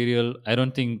particular material, I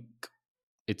don't think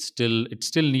it still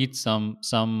needs some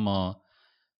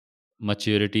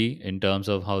maturity in terms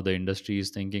of how the industry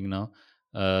is thinking now,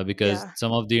 because Yeah.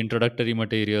 some of the introductory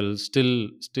material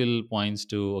still points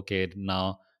to, okay,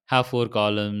 now have four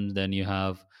columns, then you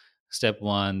have step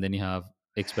one, then you have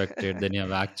expected, then you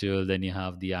have actual, then you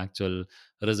have the actual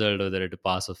result, whether it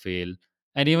pass or fail.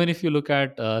 And even if you look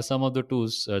at some of the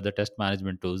tools, the test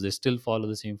management tools, they still follow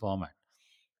the same format.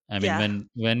 I mean, Yeah. when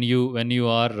you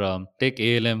are take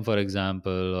ALM for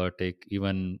example, or take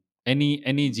even any Mm.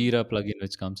 Jira plugin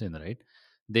which comes in, right?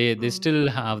 They Mm. still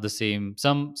have the same.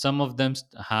 Some of them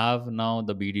have now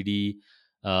the BDD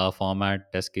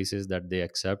format test cases that they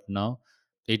accept now.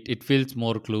 It feels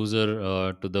more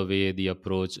closer to the way the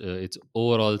approach. It's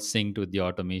overall synced with the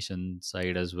automation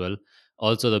side as well,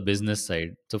 also the Mm. business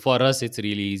side. So for us, it's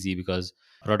really easy because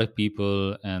product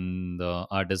people and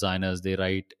our designers, they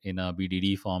write in a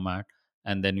BDD format,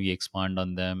 and then we expand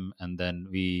on them, and then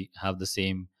we have the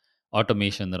same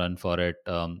automation run for it.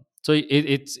 So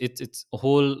it's a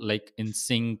whole like in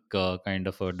sync kind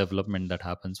of a development that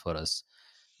happens for us.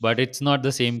 But it's not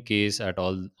the same case at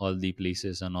all the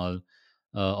places and all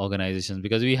organizations,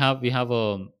 because we have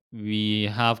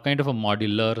kind of a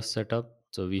modular setup.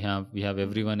 So we have Mm.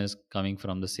 everyone is coming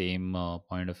from the same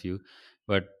point of view.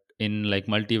 But in like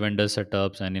multi vendor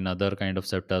setups and in other kind of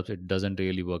setups, it doesn't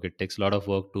really work. It takes a lot of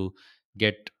work to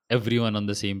get everyone on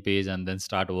the same page and then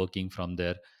start working from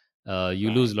there.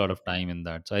 You lose Right. a lot of time in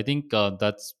that. So I think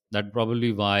that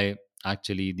probably why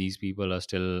actually these people are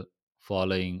still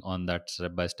following on that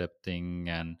step by step thing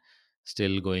and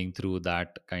still going through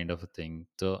that kind of a thing.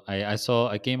 So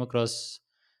I came across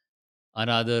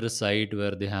another site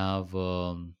where they have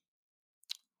a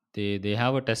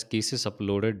test cases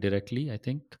uploaded directly, I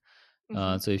think.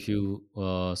 Hmm. So if you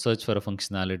search for a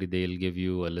functionality, they'll give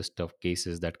you a list of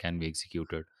cases that can be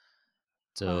executed.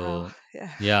 Wow. So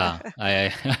Yeah. yeah,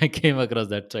 I I came across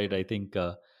that site, I think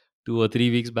 2 or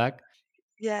 3 weeks back.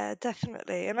 Yeah,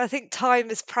 definitely. And I think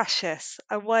time is precious,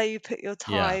 and where you put your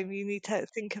Yeah. time, you need to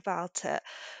think about it.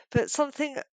 But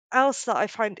something else that I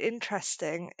find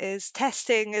interesting is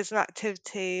testing is an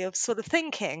activity of sort of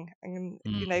thinking and,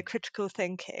 Mm. critical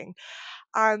thinking.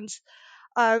 And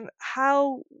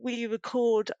how we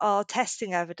record our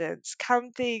testing evidence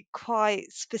can be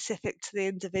quite specific to the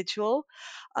individual.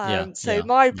 Yeah. So Yeah.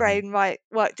 my Hmm. brain might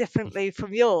work differently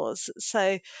from yours.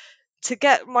 So to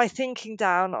get my thinking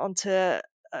down onto a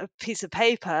piece of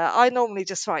paper, I normally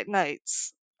just write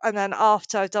notes. and then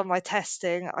after I've done my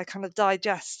testing, I kind of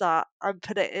digest that and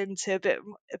put it into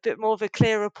a bit more of a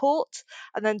clear report,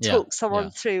 and then Yeah, talk someone yeah.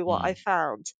 through what I Mm.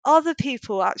 found. Other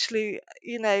people actually,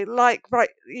 like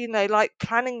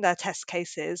planning their test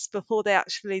cases before they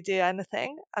actually do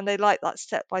anything, and they like that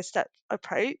step by step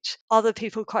approach. Other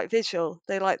people quite visual.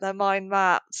 They like their mind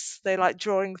maps. They like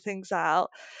drawing things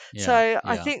out. Yeah, So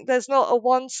I yeah. think there's not a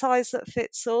one size that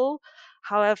fits all.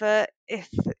 However, if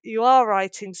you are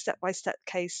writing step by step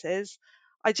cases,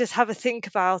 I just have a think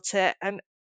about it, and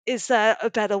is there a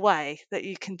better way that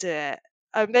you can do it?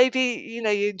 Maybe you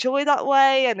enjoy that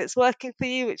way and it's working for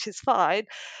you, which is fine,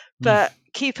 but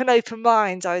keep an open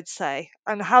mind, I would say,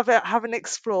 and have an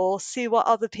explore, see what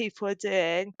other people are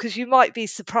doing, because you might be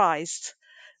surprised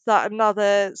that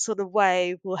another sort of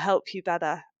way will help you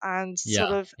better and sort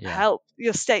Yeah, of yeah. help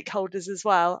your stakeholders as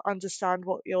well understand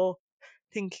what your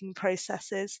thinking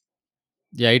process is.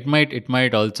 Yeah, it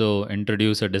might also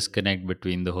introduce a disconnect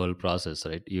between the whole process,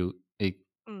 right?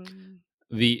 Mm,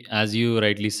 We, as you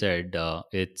rightly said,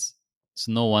 it's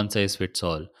no one size fits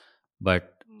all,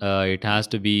 but mm. it has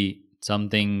to be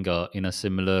something in a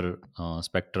similar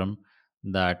spectrum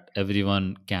that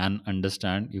everyone can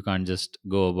understand. You can't just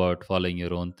go about following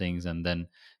your own things and then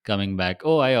coming back,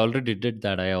 oh, I already did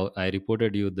that, I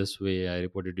reported you this way, I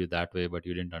reported you that way, but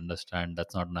you didn't understand,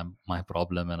 that's not my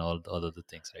problem, and all the other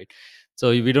things, right? So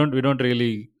we don't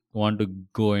really want to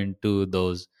go into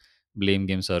those blame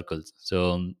game circles.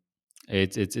 So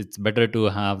it's better to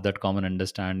have that common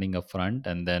understanding up front,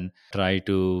 and then try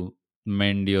to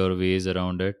mend your ways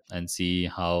around it and see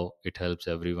how it helps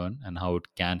everyone and how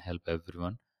it can help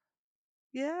everyone.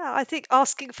 Yeah, I think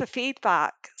asking for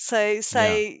feedback. So, Yeah.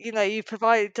 say, you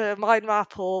provide a mind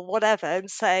map or whatever,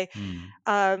 and say,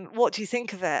 Mm. what do you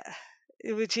think of it?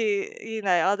 Would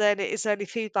is there any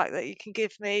feedback that you can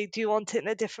give me? Do you want it in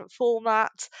a different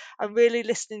format? And really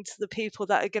listening to the people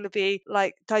that are going to be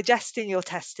like digesting your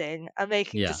testing and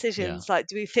making Yeah, yeah. decisions like,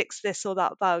 do we fix this or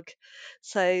that bug?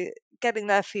 So, getting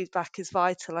their feedback is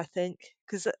vital, I think,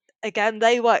 because again,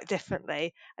 they work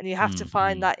differently, and you have to Mm,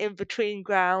 find mm. that in between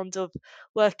ground of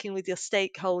working with your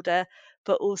stakeholder,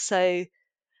 but also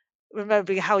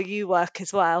remembering how you work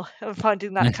as well and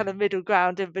finding that kind of middle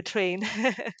ground in between.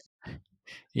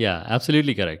 Yeah,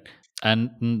 absolutely correct.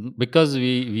 And because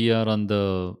we are on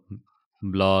the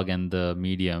blog and the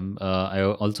medium, I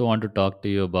also want to talk to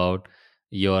you about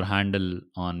your handle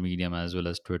on medium as well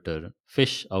as Twitter,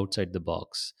 fish outside the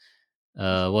box.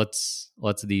 What's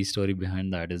the story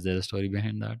behind that? Is there a story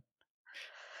behind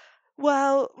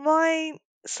Well, my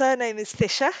surname is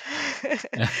Fisher.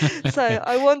 So that?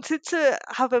 I wanted to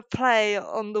have a play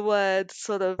on the word,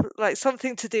 sort of like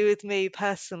something to do with me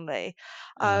personally.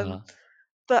 Um, uh,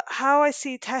 but how I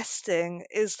see testing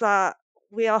is that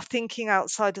we are thinking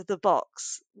outside of the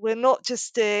box. We're not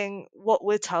just doing what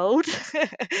we're told,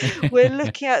 we're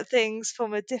looking at things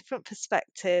from a different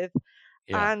perspective,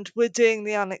 yeah. and we're doing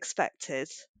the unexpected.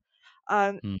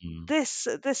 Um, Mhm.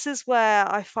 this is where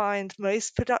I find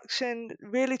most production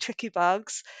really tricky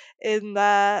bugs, in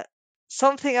that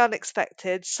something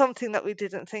unexpected, something that we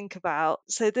didn't think about.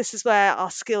 So this is where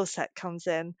our skill set comes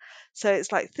in. So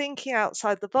it's like thinking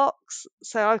outside the box.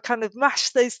 So I've kind of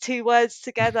mashed those two words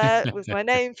together with my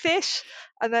name, Fish,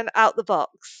 and then out the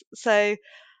box. So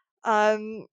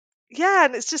um, yeah,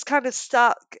 and it's just kind of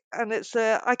stuck, and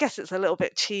I guess it's a little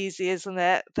bit cheesy, isn't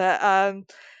it? But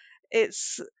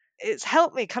it's it's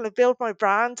helped me kind of build my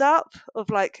brand up of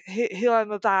like who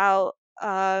I'm about.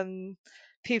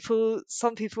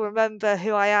 Some people remember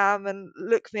who I am and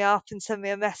look me up and send me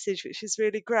a message, which is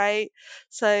really great.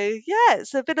 So yeah,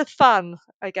 it's a bit of fun,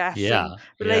 I guess, and Yeah,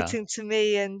 yeah. relating to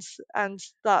me and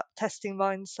that testing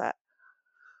mindset.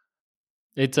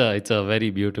 It's a very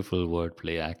beautiful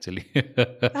wordplay, actually.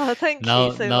 Oh, thank you now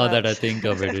so now that I much. think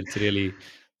of it, it's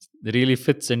really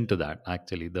fits into that,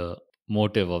 actually, the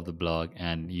motive of the blog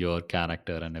and your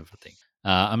character and everything.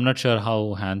 I'm not sure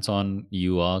how hands on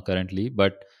you are currently,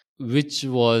 but which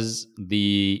was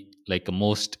the like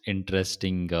most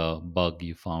interesting bug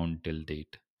you found till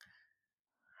date?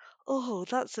 Oh,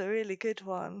 that's a really good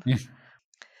one.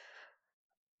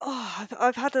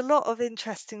 I've had a lot of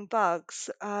interesting bugs.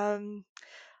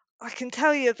 I can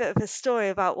tell you a bit of a story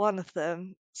about one of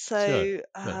them. Sure, So,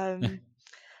 sure.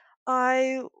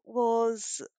 I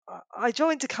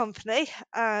joined a company,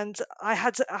 and I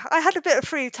had a bit of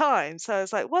free time. So I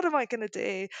was like, what am I going to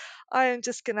do? I am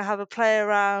just going to have a play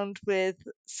around with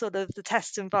sort of the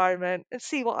test environment and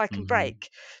see what I can Hmm. break.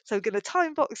 So I'm going to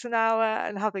time box an hour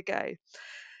and have a go.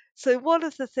 So one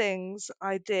of the things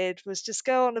I did was just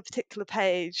go on a particular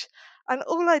page, and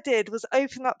all I did was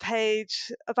open that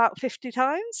page about 50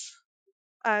 times.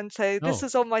 And so this Oh,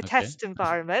 was on my okay. test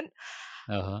environment.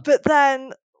 Uh-huh. But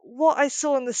then what I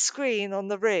saw on the screen on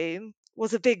the room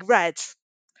was a big red,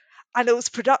 and it was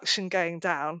production going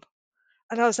down.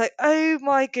 And I was like, "Oh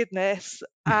my goodness."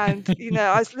 And,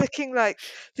 I was looking like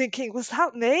thinking, "Was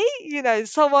that me?"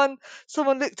 Someone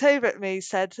looked over at me,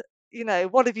 said,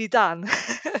 "What have you done?"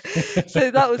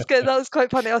 So that was good. That was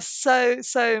quite funny. I was so,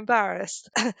 so embarrassed.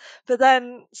 But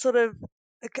then sort of,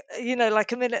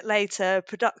 like a minute later,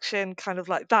 production kind of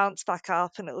like bounced back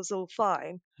up and it was all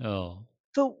fine. Oh.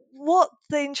 But what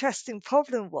the interesting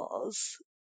problem was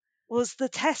the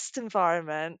test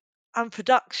environment and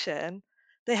production,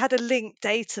 they had a linked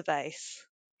database.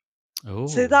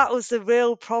 So Oh. that was the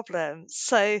real problem.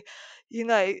 So, you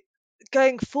know,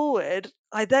 going forward,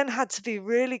 I then had to be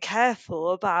really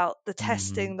careful about the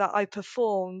Mm-hmm. testing that I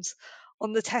performed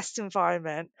on the test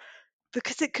environment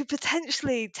because it could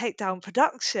potentially take down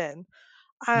production.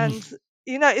 And,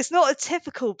 it's not a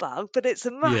typical bug, but it's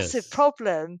a massive Yes.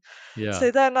 problem. Yeah.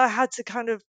 So then I had to kind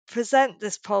of present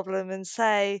this problem and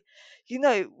say,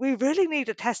 we really need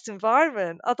a test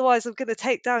environment. Otherwise, I'm going to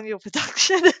take down your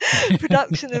production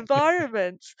production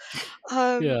environment.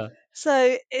 Um, Yeah.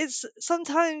 so it's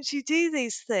sometimes you do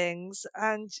these things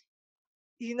and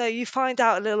you find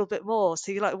out a little bit more.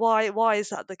 So you're like, why is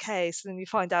that the case? And then you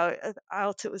find out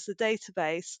it was the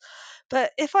database.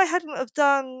 But if I hadn't have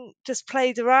done just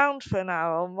played around for an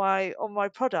hour on my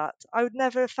product, I would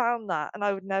never have found that and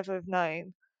I would never have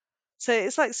known. So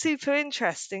it's like super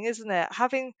interesting, isn't it?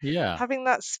 Yeah. Having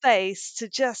that space to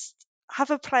just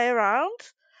have a play around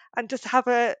and just have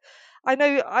a I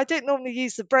know I don't normally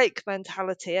use the break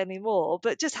mentality anymore,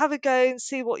 but just have a go and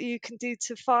see what you can do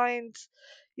to find,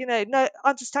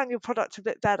 understand your product a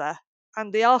bit better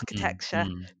and the architecture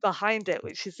Mm-hmm. behind it,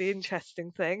 which is the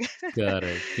interesting thing.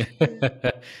 Correct.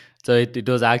 Yeah. So it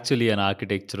was actually an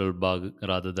architectural bug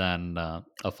rather than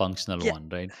a functional Yeah, one,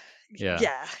 right? Yeah.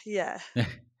 yeah, yeah.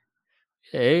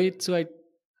 It's so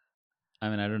I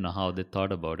mean, I don't know how they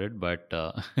thought about it, but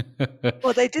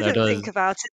Well, they that didn't think was,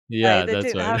 about it. yeah, They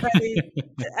that's didn't right. have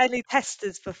any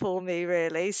testers before me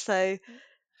really, so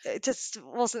it just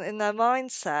wasn't in their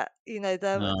mindset,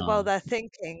 Ah, they're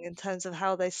thinking in terms of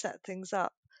how they set things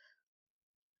up.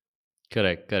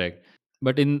 correct, correct.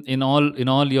 But in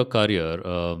all your career,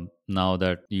 now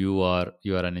that you are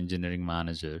an engineering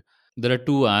manager, there are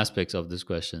two aspects of this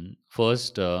question.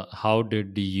 First, how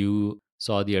did you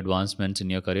saw the advancements in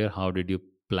your career? How did you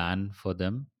plan for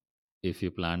them, if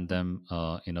you planned them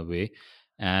in a way?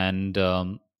 And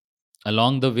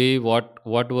along the way, what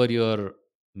were your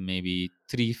maybe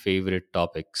three favorite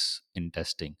topics in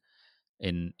testing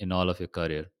in all of your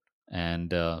career?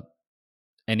 And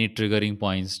any triggering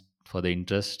points for the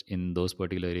interest in those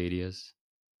particular areas?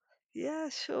 Yeah,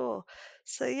 sure.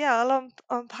 So yeah, I'll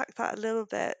unpack that a little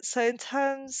bit. So in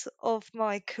terms of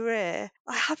my career,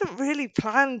 I haven't really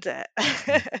planned it.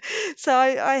 Mm. So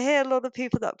I hear a lot of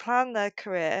people that plan their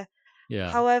career.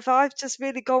 Yeah. However, I've just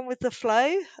really gone with the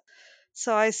flow.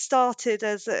 So I started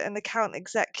as an account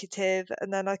executive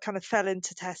and then I kind of fell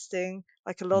into testing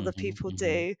like a lot of Hmm, people hmm.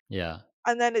 do. Yeah.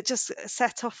 And then it just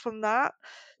set off from that.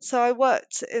 So I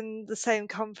worked in the same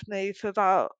company for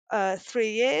about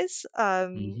 3 years,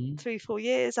 Hmm. 3 4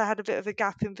 years. I had a bit of a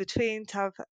gap in between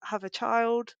to have a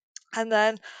child, and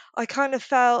then I kind of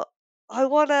felt I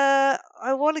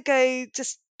wanna go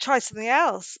just try something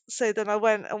else. So then I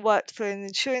went and worked for an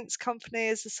insurance company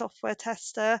as a software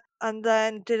tester, and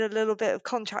then did a little bit of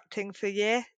contracting for a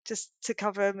year just to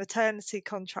cover a maternity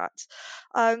contract.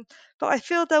 Um, but I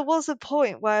feel there was a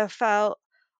point where I felt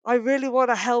I really want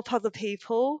to help other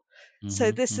people.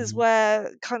 So Hmm, this is hmm.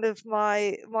 where kind of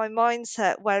my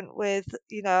mindset went with,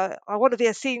 I want to be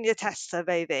a senior tester,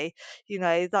 maybe,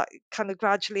 that kind of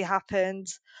gradually happened.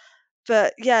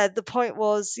 But yeah, the point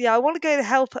was, yeah, I want to go to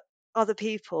help other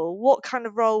people. What kind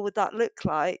of role would that look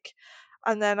like?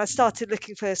 And then I started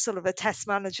looking for sort of a test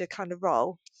manager kind of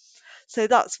role. So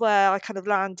that's where I kind of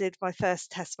landed my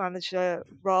first test manager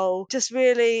role, just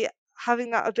really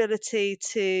having that ability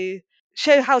to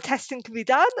show how testing can be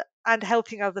done and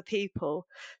helping other people.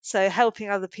 So helping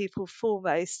other people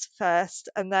foremost first,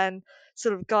 and then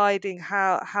sort of guiding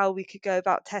how we could go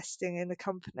about testing in a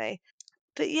company.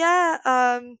 But yeah,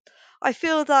 I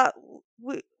feel that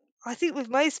we, I think with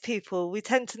most people, we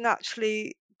tend to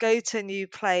naturally go to a new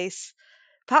place.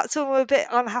 Perhaps when we're a bit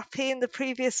unhappy in the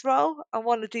previous role and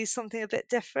want to do something a bit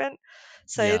different.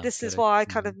 So Yeah, this is correct. why I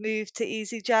kind Hmm. of moved to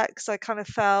EasyJet because I kind of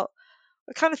felt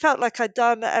like I'd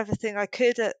done everything I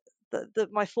could at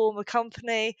my former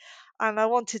company, and I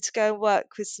wanted to go and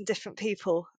work with some different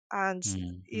people and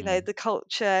Mm-hmm. the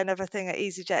culture and everything at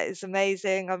EasyJet is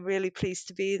amazing. I'm really pleased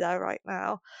to be there right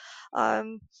now.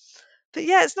 Um, but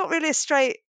yeah, it's not really a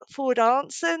straightforward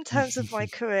answer in terms of my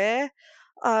career.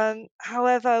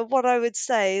 However, what I would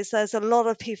say is there's a lot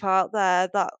of people out there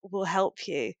that will help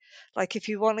you. Like if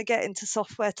you want to get into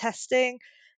software testing,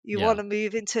 you want Yeah. to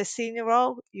move into a senior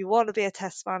role, you want to be a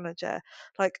test manager.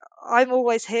 Like I'm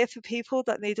always here for people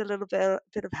that need a little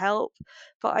bit of help,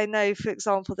 but I know, for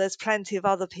example, there's plenty of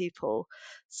other people.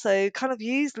 So kind of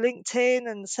use LinkedIn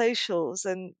and socials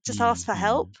and just ask for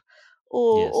help, Mm-hmm.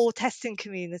 or Yes. testing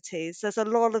communities. There's a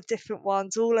lot of different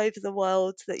ones all over the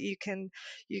world that you can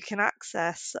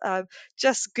access.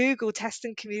 Just Google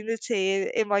testing community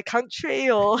in my country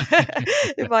or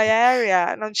in my area,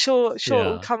 and I'm sure it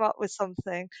will Yeah. come up with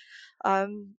something.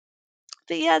 Um,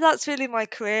 but yeah, that's really my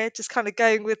career, just kind of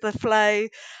going with the flow,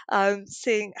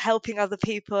 seeing helping other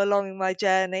people along my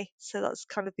journey. So that's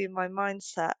kind of been my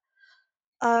mindset.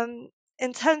 Um,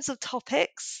 in terms of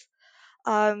topics,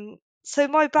 so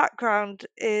my background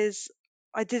is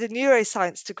I did a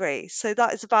neuroscience degree, so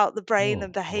that is about the brain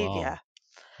and Oh, behavior.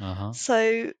 wow. Uh-huh.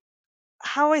 So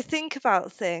how I think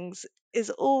about things is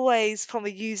always from a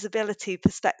usability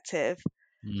perspective.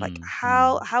 Like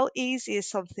Mm-hmm. how easy is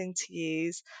something to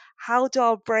use? How do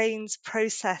our brains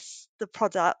process the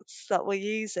products that we're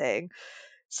using?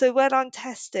 So when I'm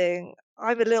testing,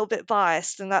 I'm a little bit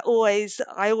biased, and I always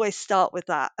start with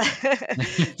that.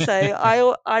 So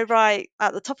I write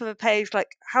at the top of a page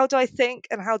like, how do I think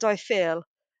and how do I feel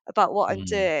about what I'm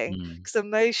doing? Mm-hmm. Because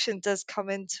emotion does come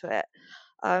into it.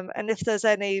 And if there's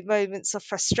any moments of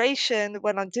frustration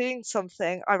when I'm doing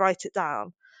something, I write it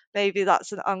down. Maybe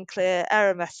that's an unclear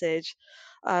error message.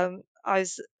 I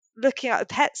was looking at a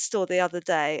pet store the other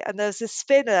day, and there was this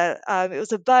spinner. It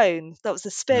was a bone that was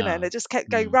a spinner, and Yeah. it just kept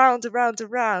going Mm. round and round and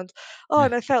round. Oh,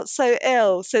 and I felt so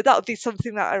ill. So that would be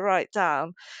something that I write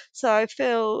down. So I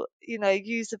feel,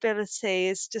 usability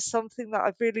is just something that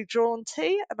I've really drawn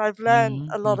to, and I've learned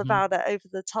Mm-hmm. a lot Mm-hmm. about it over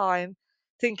the time,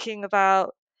 thinking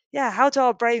about, yeah, how do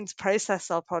our brains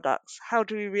process our products? How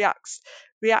do we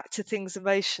react to things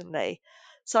emotionally?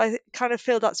 So I kind of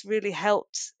feel that's really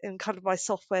helped in kind of my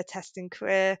software testing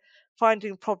career,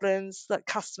 finding problems that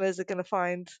customers are going to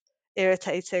find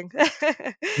irritating.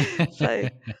 So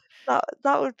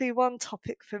that would be one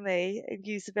topic for me in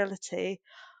usability.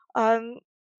 Um,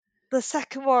 the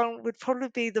second one would probably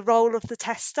be the role of the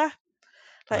tester.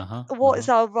 Like, Uh-huh. what is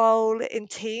Uh-huh. our role in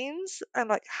teams, and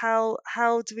like how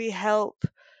do we help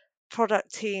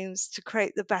product teams to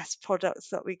create the best products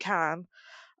that we can?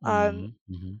 Um,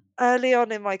 Mm-hmm. Mm-hmm. Early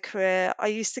on in my career, I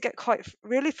used to get quite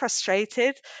really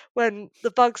frustrated when the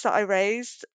bugs that I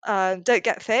raised don't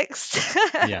get fixed.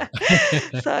 Yeah.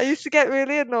 So I used to get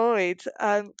really annoyed.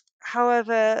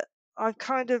 However, I've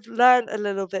kind of learned a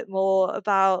little bit more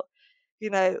about, you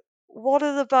know, what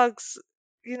are the bugs,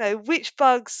 which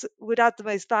bugs would add the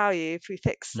most value if we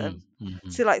fix them. Mm-hmm.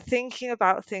 So like thinking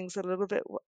about things a little bit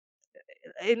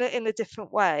in a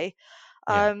different way.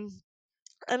 Yeah. Um,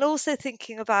 and also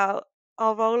thinking about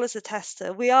our role as a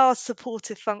tester. We are a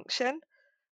supportive function.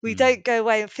 We Mm. don't go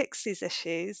away and fix these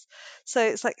issues. So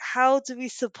it's like, how do we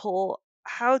support?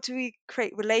 How do we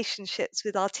create relationships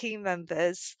with our team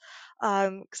members?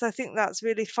 Because I think that's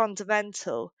really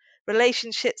fundamental.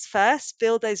 Relationships first,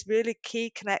 build those really key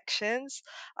connections,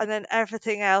 and then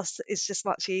everything else is just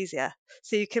much easier.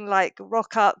 So you can like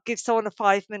rock up, give someone a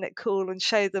 5-minute call and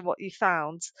show them what you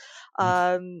found.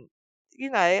 Um,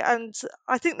 and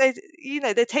I think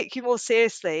they take you more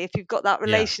seriously if you've got that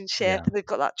Yeah. relationship Yeah. and they've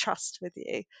got that trust with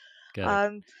you. Correct.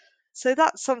 Um, so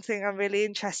that's something I'm really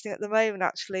interested in at the moment,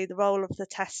 actually, the role of the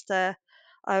tester.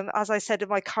 As I said, in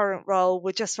my current role,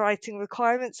 we're just writing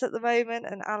requirements at the moment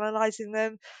and analysing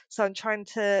them. So I'm trying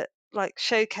to like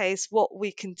showcase what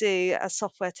we can do as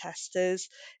software testers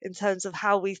in terms of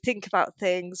how we think about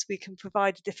things. We can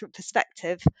provide a different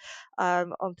perspective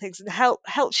on things and help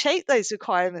shape those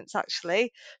requirements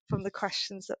actually from the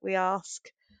questions that we ask.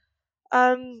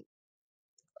 Um,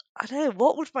 I don't know,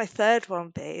 what would my third one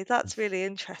be? That's really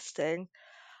interesting.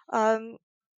 Um,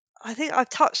 I think I've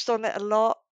touched on it a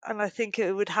lot, and I think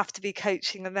it would have to be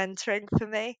coaching and mentoring for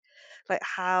me, like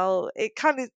how it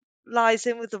kind of lies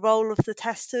in with the role of the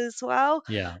tester as well.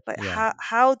 Yeah. Like Yeah.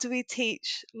 how do we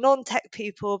teach non-tech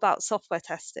people about software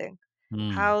testing?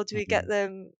 Mm. How do we get Mm.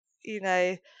 them, you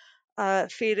know,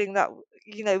 feeling that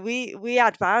we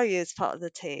add value as part of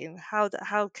the team?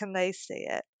 How can they see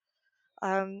it?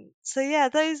 So yeah,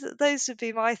 those would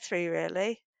be my three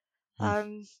really. Mm.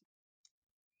 Um,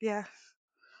 yeah.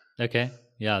 Okay.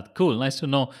 Yeah. Cool. Nice to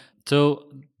know.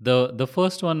 So the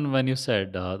first one when you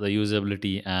said the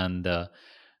usability and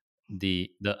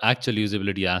the actual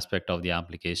usability aspect of the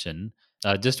application.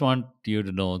 I just want you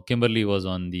to know, Kimberly was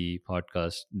on the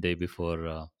podcast day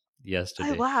before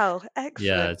Oh yesterday. wow,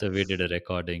 Yeah, excellent. so we did a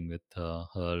recording with her.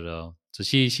 So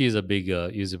she is a big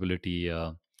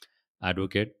usability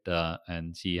advocate,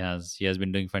 and she has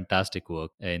been doing fantastic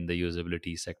work in the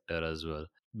usability sector as well.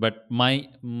 But my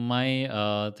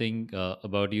thing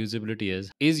about usability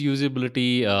is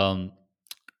usability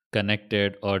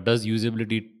connected, or does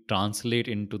usability translate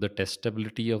into the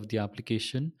testability of the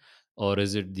application, or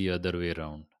is it the other way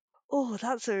around? Oh,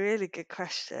 that's a really good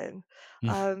question.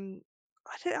 Um,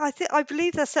 I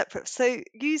believe they're separate. So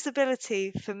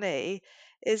usability for me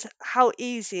is how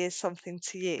easy is something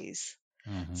to use.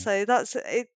 Mhm. So that's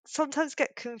it. Sometimes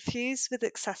get confused with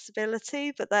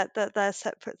accessibility, but they're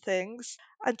separate things.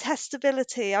 And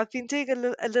testability, I've been doing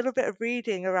a little bit of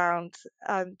reading around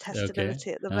Okay.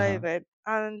 testability at the Uh-huh. moment,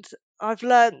 and I've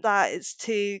learned that it's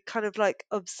to kind of like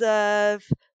observe,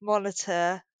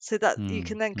 monitor, so that you Hmm.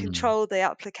 can then Hmm. control the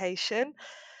application.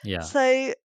 Yeah.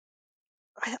 So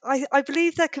I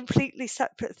believe they're completely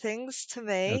separate things to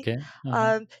me. Okay.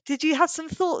 Uh-huh. Did you have some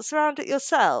thoughts around it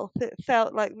yourself? It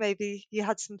felt like maybe you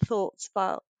had some thoughts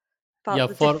about Yeah,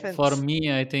 the for difference.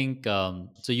 me, I think so.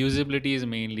 Usability is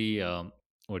mainly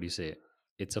what do you say?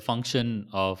 It's a function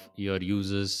of your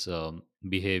user's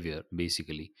behavior,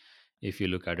 basically, if you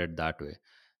look at it that way.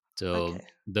 So Okay.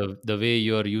 the way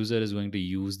your user is going to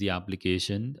use the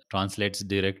application translates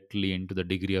directly into the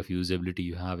degree of usability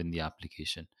you have in the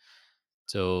application.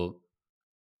 So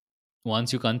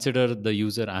once you consider the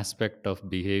user aspect of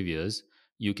behaviors,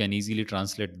 you can easily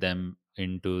translate them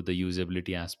into the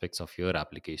usability aspects of your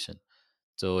application.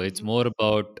 So it's Hmm. more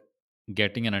about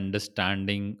getting an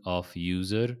understanding of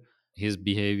user, his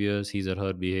behaviors, his or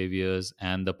her behaviors,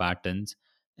 and the patterns,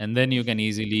 and then you can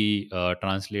easily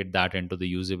translate that into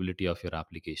the usability of your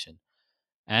application.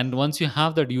 And once you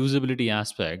have that usability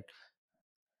aspect,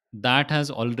 that has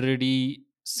already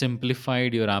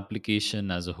simplified your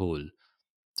application as a whole.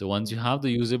 So once you Hmm. have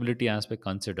the usability aspect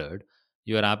considered,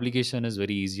 your application is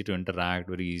very easy to interact,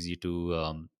 very easy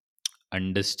to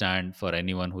understand for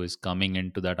anyone who is coming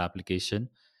into that application.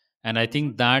 And I Hmm.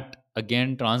 think that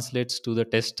again translates to the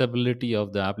testability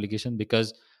of the application,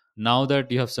 because now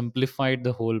that you have simplified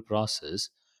the whole process,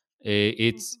 eh,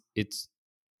 it's Hmm. it's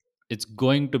it's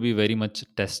going to be very much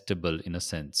testable in a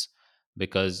sense,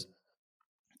 because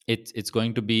it's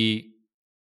going to be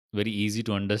very easy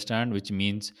to understand, which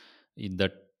means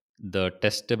that the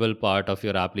testable part of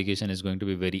your application is going to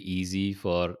be very easy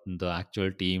for the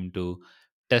actual team to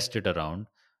test it around.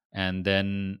 And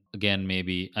then again,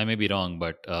 maybe I may be wrong,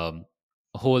 but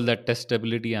whole that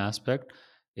testability aspect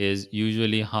is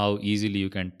usually how easily you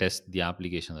can test the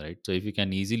application, right? So if you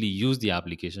can easily use the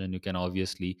application, you can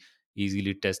obviously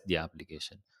easily test the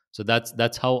application. So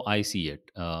that's how I see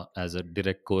it, as a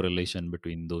direct correlation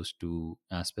between those two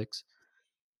aspects.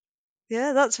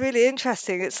 Yeah, that's really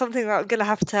interesting. It's something that I'm going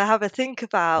to have a think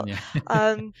about. Yeah.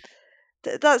 Um,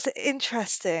 that's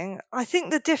interesting. I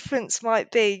think the difference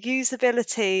might be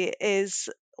usability is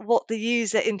what the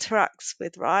user interacts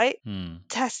with, right? Hmm.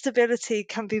 Testability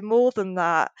can be more than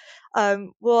that.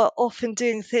 We're often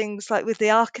doing things like with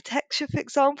the architecture, for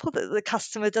example, that the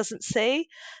customer doesn't see.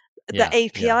 The Yeah,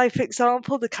 yeah. API, for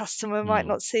example, the customer might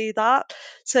Hmm. not see that.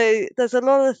 So there's a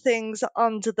lot of things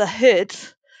under the hood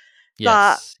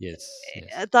that Yes, yes,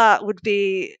 yes. that would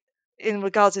be in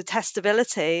regards to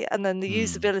testability, and then the Hmm.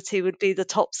 usability would be the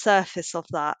top surface of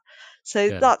that. So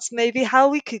Correct. that's maybe how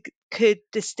we could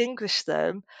distinguish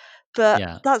them. But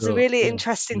Yeah. that's a So really yeah.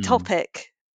 interesting Hmm. topic.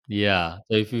 Yeah.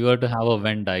 So if you were to have a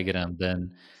Venn diagram,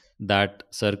 then that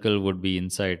circle would be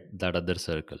inside that other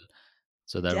circle.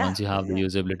 So that Yeah, once you have the yeah.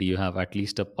 usability, you have at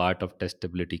least a part of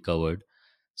testability covered.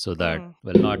 So that, Mm.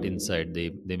 well, not inside,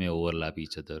 they may overlap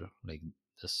each other, like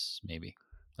this maybe.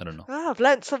 I don't know. Well, I've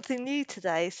learnt something new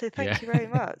today, so Yeah. thank you very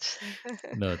much.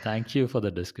 No, thank you for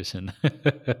the discussion.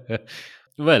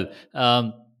 Well,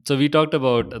 so we talked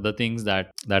about the things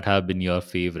that have been your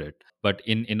favorite, but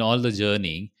in all the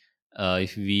journey,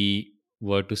 if we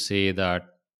were to say that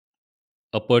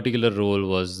a particular role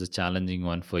was the challenging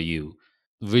one for you,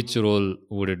 which Mhm. role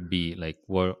would it be? Like,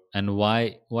 what and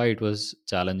why it was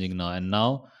challenging now? And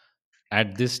now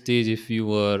at this stage, if you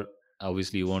were,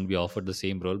 obviously you won't be offered the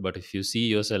same role, but if you see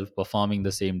yourself performing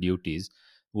the same duties,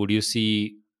 would you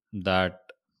see that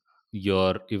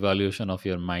your evaluation of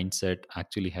your mindset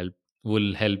actually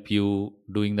will help you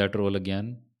doing that role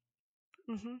again?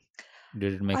 Mhm.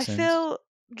 Did it make I sense? feel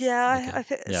Yeah,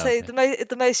 Okay. Yeah. so. Okay.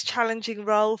 The most challenging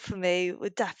role for me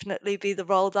would definitely be the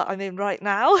role that I'm in right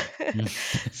now.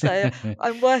 So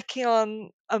I'm working on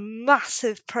a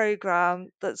massive program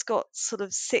that's got sort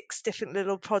of six different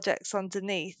little projects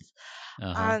underneath,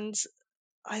 Uh-huh. and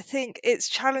I think it's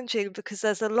challenging because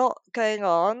there's a lot going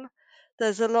on.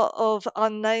 There's a lot of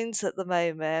unknowns at the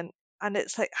moment, and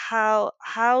it's like how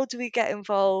do we get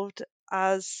involved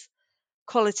as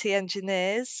quality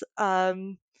engineers,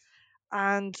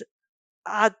 and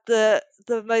add the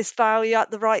most value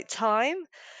at the right time.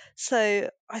 So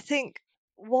I think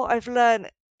what I've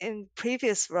learned in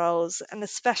previous roles, and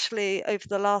especially over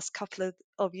the last couple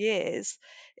of years,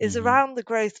 is Mm-hmm. around the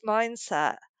growth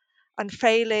mindset. And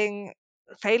failing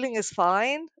is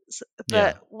fine, Yeah.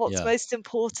 but what's Yeah. most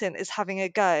important is having a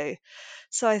go.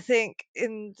 So I think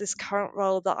in this current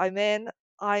role that I'm in,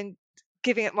 I'm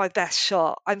giving it my best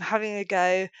shot. I'm having a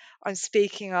go. I'm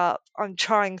speaking up. I'm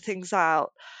trying things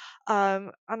out.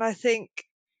 And I think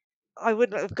I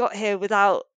wouldn't have got here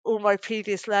without all my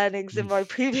previous learnings in my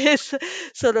previous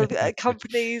sort of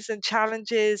companies and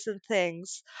challenges and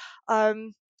things.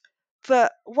 Um,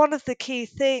 but one of the key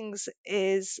things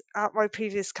is at my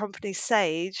previous company,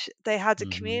 Sage, they had a Mm-hmm.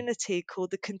 community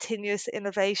called the Continuous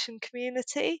Innovation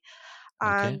Community,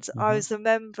 Okay. and I Uh-huh. was a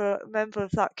member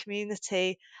of that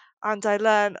community, and I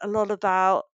learned a lot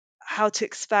about how to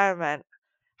experiment,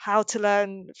 how to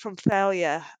learn from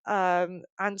failure,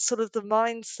 and sort of the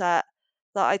mindset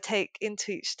that I take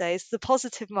into each day is the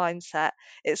positive mindset.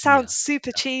 It Yeah. sounds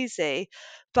super cheesy,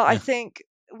 but I Yeah. think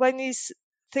when you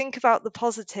think about the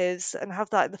positives and have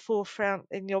that in the forefront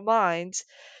in your mind,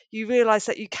 you realize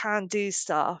that you can do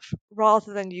stuff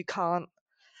rather than you can't,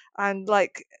 and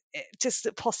like just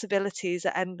the possibilities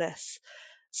are endless.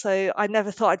 So I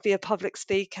never thought I'd be a public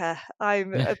speaker.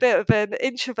 I'm a bit of an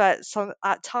introvert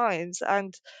at times,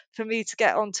 and for me to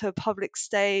get onto a public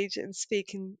stage and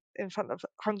speak in front of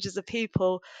hundreds of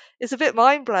people is a bit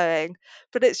mind blowing.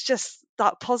 But it's just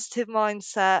that positive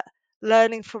mindset,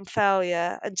 learning from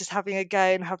failure, and just having a go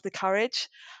and have the courage.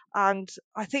 And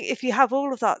I think if you have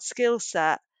all of that skill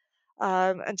set,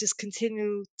 and just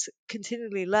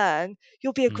continually learn,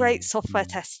 you'll be a great software Mm-hmm.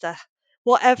 tester.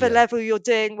 Whatever Yeah. level you're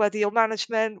doing, whether you're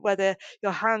management, whether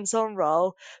you're hands-on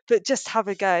role, but just have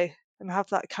a go and have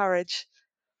that courage.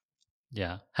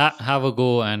 Yeah. Have a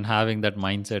go, and having that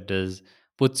mindset is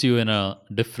puts you in a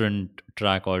different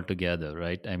track altogether,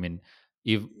 right? I mean,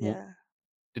 if Yeah,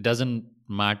 it doesn't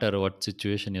matter what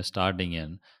situation you're starting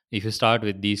in, if you start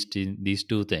with these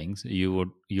two things, you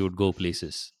would go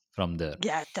places from there.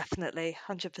 yeah, definitely,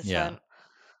 Yeah. 100%.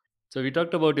 So we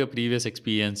talked about your previous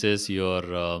experiences, your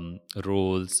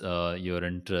roles, your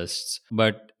interests.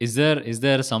 But is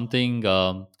there something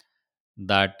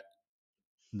that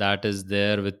that is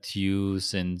there with you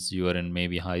since you were in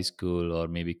maybe high school or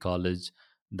maybe college,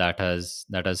 that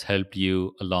has helped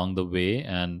you along the way,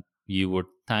 and you would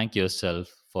thank yourself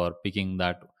for picking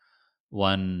that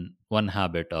one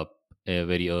habit up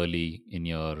very early in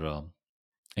your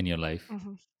life?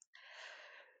 Mhm.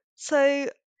 So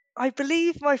I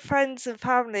believe my friends and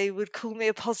family would call me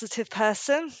a positive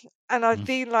person, and I've Mm.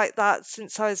 been like that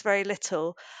since I was very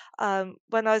little.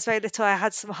 When I was very little, I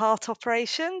had some heart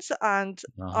operations, and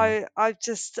Uh-huh. I've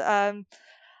just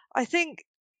I think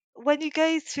when you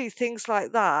go through things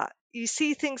like that, you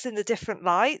see things in a different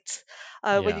light.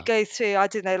 When you Yeah. go through, I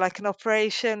don't know, like an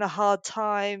operation, a hard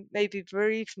time, maybe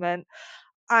bereavement,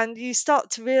 and you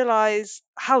start to realize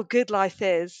how good life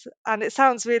is. And it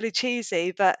sounds really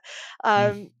cheesy, but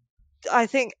Mm. um, I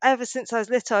think ever since I was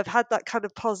little, I've had that kind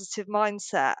of positive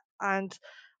mindset. And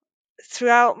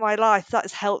throughout my life,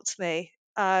 that's helped me.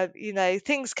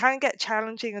 Things can get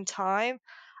challenging in time,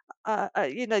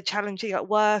 challenging at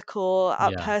work or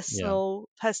at Yeah. Yeah.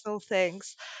 personal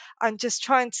things, and just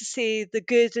trying to see the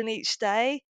good in each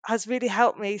day has really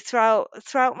helped me throughout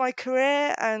my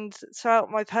career and throughout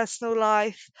my personal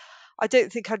life. I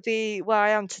don't think I'd be where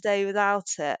I am today without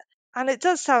it. And it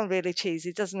does sound really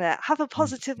cheesy, doesn't it? Have a Mm.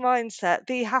 positive mindset,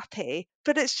 be happy.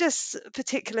 But it's just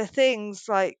particular things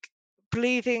like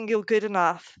believing you're good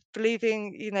enough,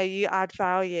 believing, you add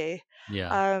value,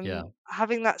 Yeah. Yeah.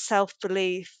 having that self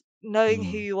belief, knowing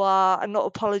who Mm. you are and not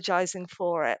apologizing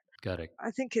for it. Correct.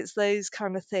 I think it's those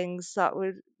kind of things that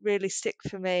would really stick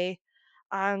for me.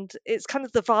 And it's kind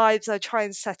of the vibes I try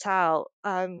and set out.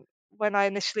 When I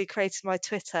initially created my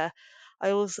Twitter,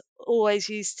 I always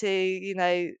used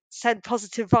to, send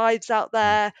positive vibes out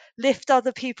Mm. there, lift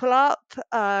other people up.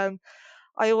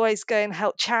 I always go and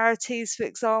help charities, for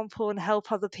example, and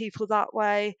help other people that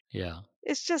way. Yeah.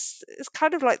 it's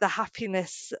kind of like the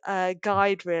happiness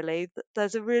guide, really.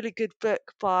 There's a really good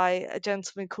book by a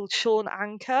gentleman called Sean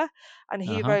Anker, and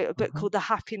he Uh-huh. wrote a book Uh-huh. called The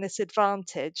Happiness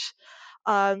Advantage.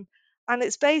 Um, and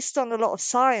it's based on a lot of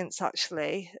science,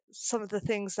 actually, some of the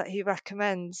things that he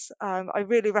recommends. I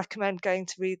really recommend going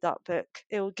to read that book.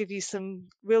 It will give you some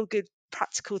real good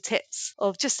practical tips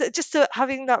of just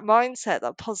having that mindset,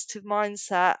 that positive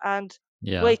mindset, and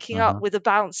Yeah. waking up Uh-huh. with a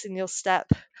bounce in your step.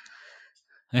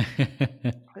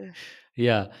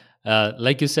 Yeah.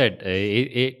 Like you said,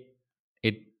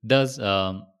 it does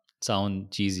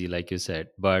sound cheesy, like you said,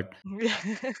 but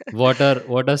what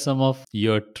are some of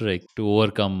your trick to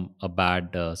overcome a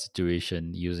bad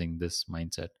situation using this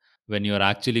mindset? When you're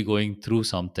actually going through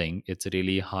something, it's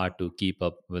really hard to keep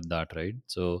up with that, right?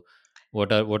 So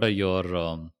what are your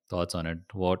thoughts on it?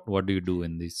 What do you do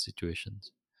in these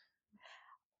situations?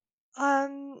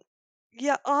 Um,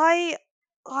 yeah,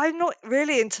 I'm not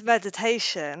really into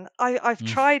meditation. I've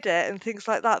Mm, tried it and things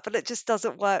like that, but it just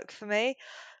doesn't work for me.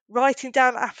 Writing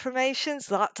down affirmations,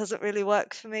 that doesn't really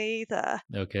work for me either.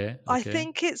 okay, I okay.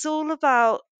 think it's all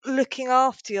about looking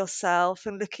after yourself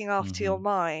and looking after your Mm-hmm.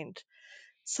 mind.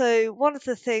 So one of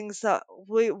the things that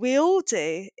we all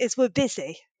do is we're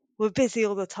busy. We're busy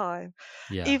all the time.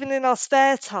 Yeah. Even in our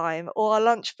spare time or our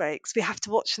lunch breaks, we have to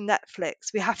watch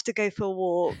Netflix. We have to go for a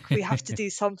walk. We have to do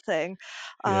something.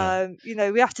 Yeah.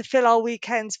 We have to fill our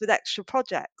weekends with extra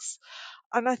projects.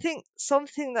 And I think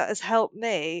something that has helped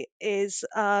me is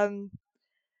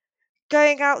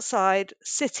going outside,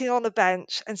 sitting on a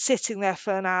bench and sitting there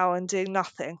for an hour and doing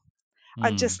nothing,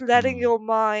 and Mm, just letting mm. your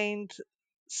mind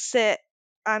sit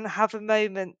and have a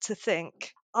moment to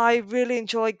think. I really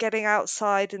enjoy getting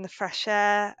outside in the fresh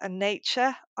air and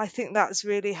nature. I think that's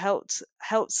really helps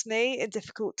me in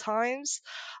difficult times.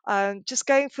 Just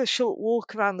going for a short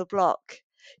walk around the block.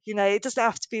 It doesn't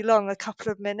have to be long, a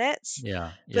couple of minutes,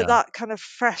 Yeah, but yeah. that kind of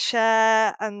fresh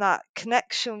air and that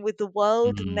connection with the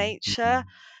world and Mm, nature mm.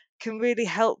 can really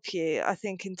help you, I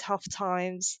think, in tough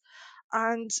times.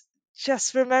 And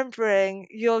just remembering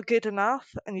you're good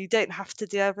enough and you don't have to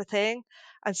do everything.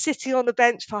 And sitting on the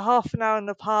bench for half an hour in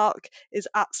the park is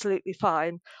absolutely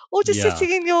fine. Or just Yeah.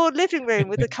 sitting in your living room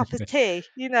with a cup of tea,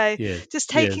 Yes, just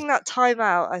yes. taking that time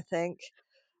out, I think,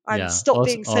 and Yeah. stop Also,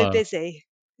 being so busy.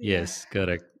 Yeah, yes,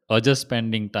 correct. Or just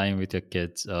spending time with your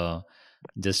kids.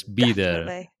 Just be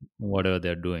there, definitely. whatever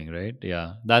they're doing, right?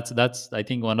 Yeah. That's I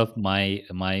think one of my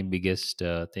biggest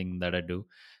thing that I do.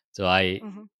 So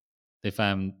Hmm. if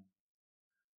I'm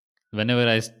whenever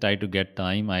try to get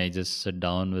time, I just sit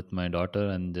down with my daughter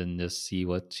and then just see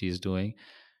what she's doing,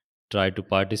 try to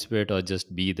participate or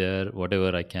just be there,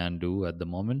 whatever I can do at the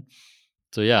moment.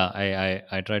 So yeah,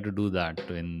 I try to do that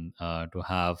to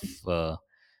have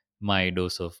my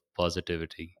dose of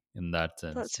positivity in that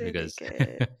sense That's really because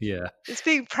good. yeah, It's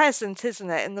being present, isn't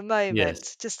it, in the yes,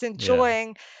 moment? Just yeah,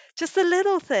 enjoying just the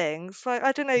little things. Like,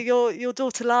 I don't know, your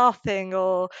daughter laughing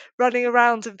or running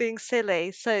around and being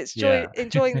silly. So it's yeah.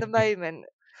 enjoying the moment.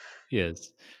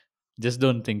 Yes, just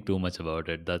don't think too much about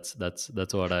it. That's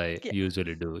what I Yeah.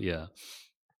 usually do. Yeah,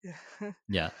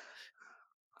 yeah.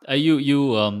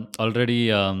 You already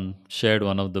shared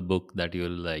one of the book that you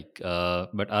like,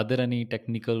 but are there any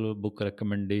technical book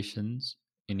recommendations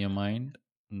in your mind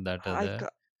that are I've there?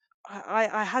 got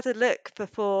I had a look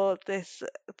before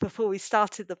we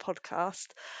started the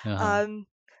podcast. Uh-huh. Um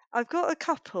I've got a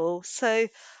couple.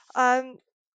 Um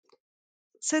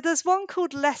so there's one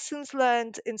called Lessons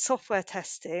Learned in Software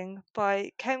Testing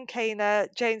by Ken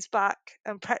Kaner, James Back,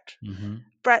 and Mm-hmm.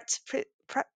 Brett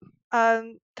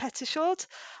Petishord.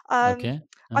 Um, Okay.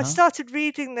 I Uh-huh. started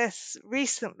reading this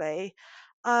recently,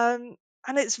 um,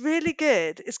 and it's really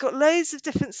good. It's got loads of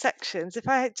different sections. If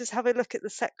I just have a look at the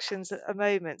sections at a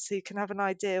moment, so you can have an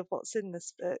idea of what's in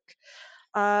this book.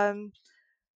 Um,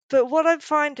 but what I'm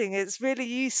finding is really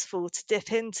useful to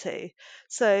dip into.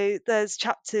 So there's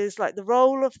chapters like the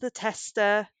role of the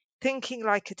tester, thinking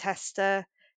like a tester,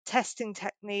 testing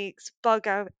techniques,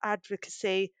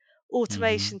 advocacy, Mm-hmm.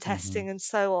 automation Mm-hmm. testing, and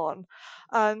so on.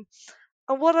 Um,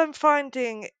 and what I'm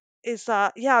finding is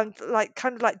that, yeah, I'm like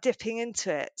kind of like dipping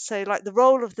into it. So like the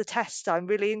role of the tester, I'm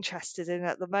really interested in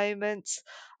at the moment.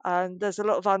 There's a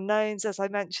lot of unknowns, as I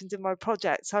mentioned in my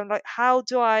project. So I'm like, how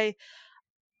do I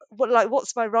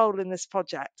what's my role in this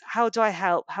project? How do I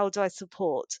help? How do I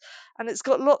support? And it's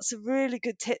got lots of really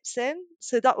good tips in.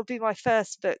 So that would be my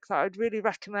first book that I'd really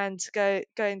recommend to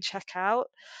go and check out.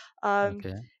 Um,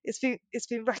 Okay. it's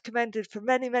been recommended for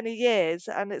many years,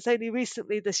 and it's only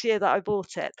recently this year that I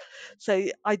bought it. So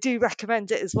I do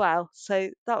recommend it as well. So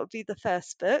that would be the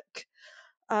first book.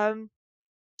 Um,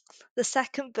 the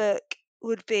second book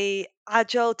would be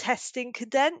Agile Testing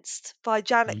Condensed by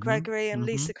Janet Mm-hmm. Gregory and Mm-hmm.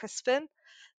 Lisa Crispin.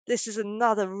 This is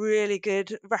another really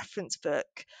good reference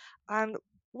book. And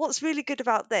what's really good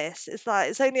about this is that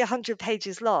it's only 100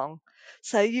 pages long.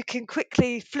 So you can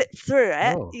quickly flip through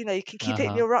it. Oh. You can keep it in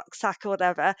Uh-huh. your rucksack or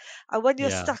whatever. And when you're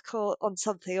Yeah. stuck on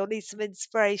something or need some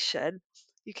inspiration,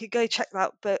 you can go check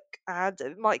that book and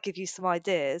it might give you some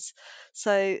ideas.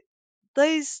 So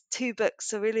those two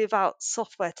books are really about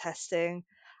software testing,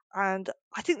 and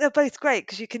I think they're both great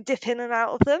because you can dip in and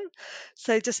out of them.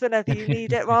 So just whenever you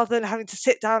need it, rather than having to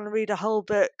sit down and read a whole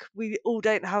book, we all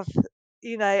don't have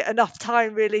enough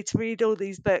time really to read all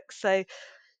these books. So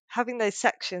having those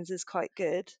sections is quite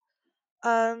good.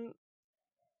 Um,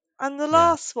 and the Yeah.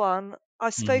 last one,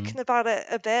 I've Mm-hmm. spoken about it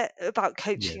a bit about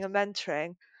Yes. coaching and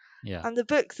mentoring. Yeah. And the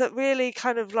book that really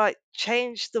kind of like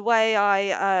changed the way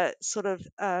I sort of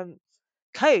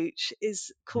coach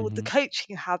is called The Mm-hmm.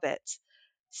 Coaching Habit.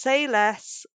 Say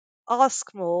less,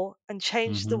 ask more, and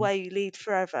change the Mm-hmm. way you lead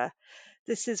forever.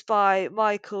 This is by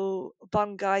Michael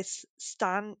Bungay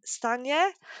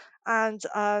Stanier, and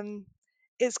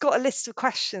it's got a list of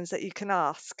questions that you can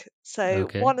ask. So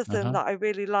Okay. one of them Uh-huh. that I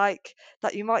really like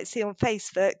that you might see on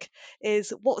Facebook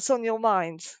is what's on your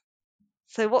mind.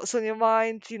 So what's on your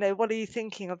mind? What are you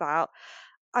thinking about?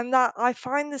 And that I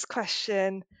find this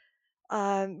question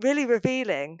really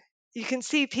revealing. You can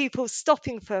see people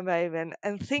stopping for a moment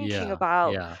and thinking Yeah.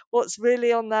 about Yeah. what's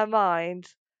really on their mind,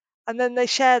 and then they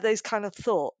share those kind of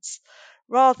thoughts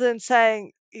rather than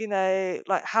saying,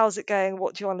 like, how's it going?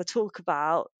 What do you want to talk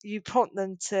about? You prompt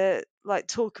them to like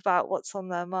talk about what's on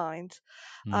their mind.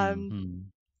 Um, Mm-hmm.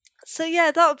 so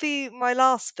yeah, that would be my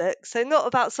last book. So not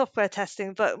about software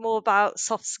testing, but more about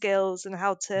soft skills and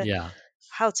Yeah.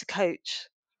 how to coach.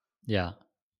 Yeah.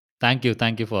 Thank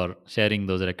you for sharing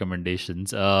those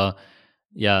recommendations.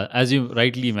 Yeah, as you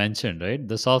rightly mentioned, right,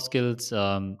 the soft skills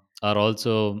are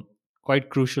also quite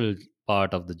crucial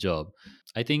part of the job.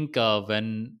 I think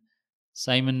when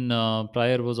Simon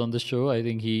Pryor was on the show, I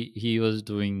think he was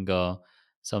doing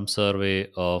some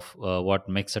survey of what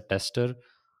makes a tester.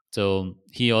 So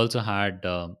he also had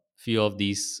few of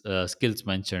these skills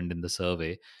mentioned in the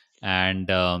survey,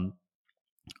 and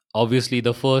obviously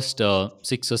the first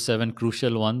 6 or 7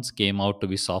 crucial ones came out to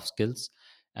be soft skills,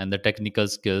 and the technical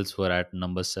skills were at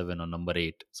number 7 or number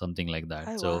 8, something like that.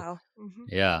 Oh So wow.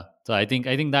 yeah, so I think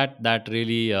that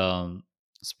really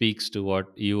speaks to what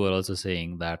you were also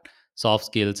saying, that soft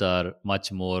skills are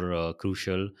much more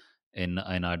crucial in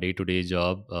our day to day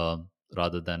job,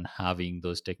 rather than having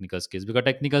those technical skills, because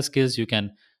technical skills you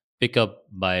can pick up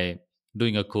by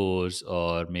doing a course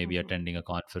or maybe Mhm. attending a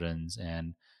conference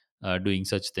and doing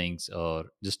such things, or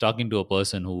just talking to a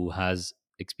person who has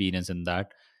experience in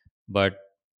that. But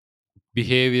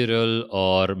behavioral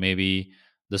or maybe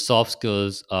the soft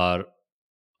skills are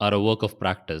a work of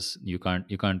practice. You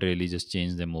can't really just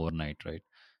change them overnight, right?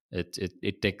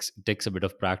 It takes a bit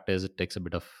of practice, it takes a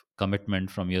bit of commitment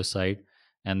from your side,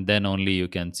 and then only you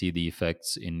can see the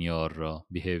effects in your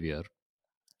behavior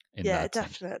in Yeah, that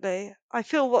sense. definitely. I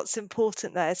feel what's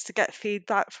important there is to get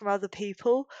feedback from other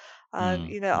people. Mm,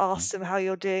 mhm. Ask them how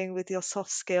you're doing with your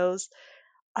soft skills,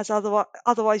 as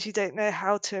otherwise you don't know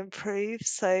how to improve.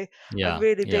 So I'm Yeah,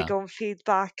 really big yeah. on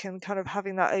feedback and kind of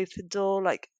having that open door,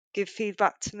 like give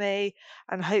feedback to me,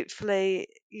 and hopefully,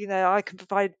 I can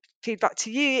provide feedback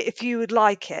to you if you would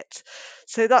like it.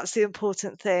 So that's the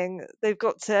important thing.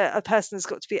 A person has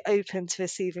got to be open to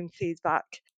receiving feedback.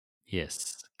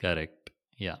 Yes, correct.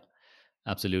 Yeah,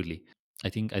 absolutely. I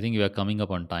think we are coming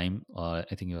up on time, or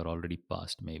I think you are already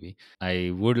past maybe.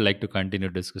 I would like to continue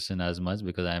discussion as much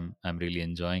because I'm really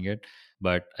enjoying it,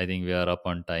 but I think we are up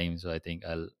on time, so I think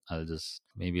I'll just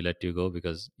maybe let you go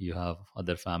because you have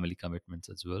other family commitments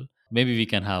as well. Maybe we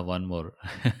can have one more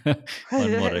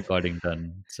one more recording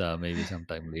done, so maybe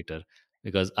sometime later,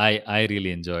 because I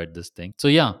really enjoyed this thing. So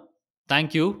yeah,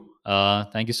 thank you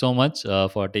so much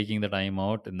for taking the time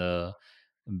out in the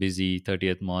busy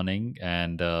 30th morning,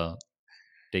 and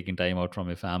taking time out from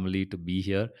your family to be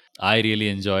here. I really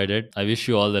enjoyed it. I wish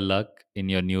you all the luck in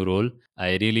your new role.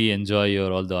 I really enjoy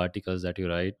your all the articles that you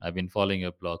write. I've been following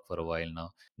your blog for a while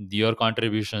now. Your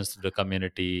contributions to the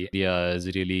community is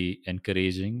really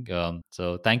encouraging.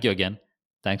 So thank you again.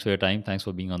 Thanks for your time. Thanks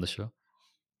for being on the show.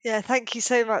 Yeah, thank you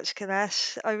so much,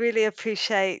 Ganesh. I really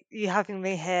appreciate you having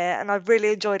me here, and I've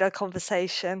really enjoyed our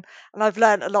conversation, and I've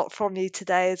learned a lot from you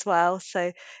today as well.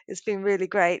 So it's been really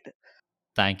great.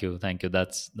 Thank you.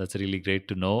 That's really great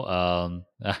to know.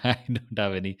 I don't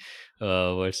have any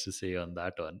words to say on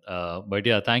that one. But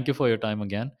yeah, thank you for your time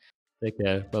again. Take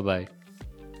care. Bye bye.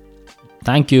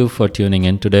 Thank you for tuning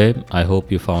in today. I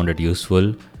hope you found it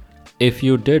useful. If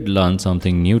you did learn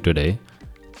something new today,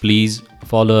 please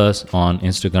follow us on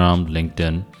Instagram,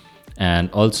 LinkedIn,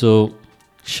 and also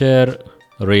share,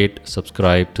 rate,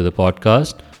 subscribe to the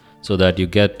podcast so that you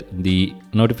get the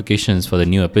notifications for the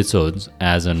new episodes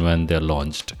as and when they're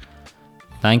launched.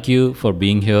 Thank you for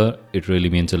being here. It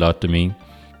really means a lot to me.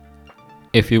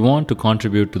 If you want to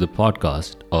contribute to the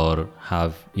podcast or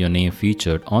have your name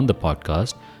featured on the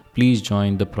podcast, please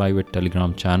join the private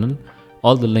Telegram channel.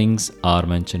 All the links are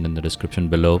mentioned in the description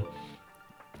below.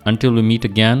 Until we meet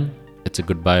again, it's a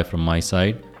goodbye from my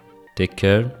side. Take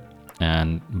care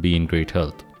and be in great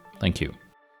health. Thank you.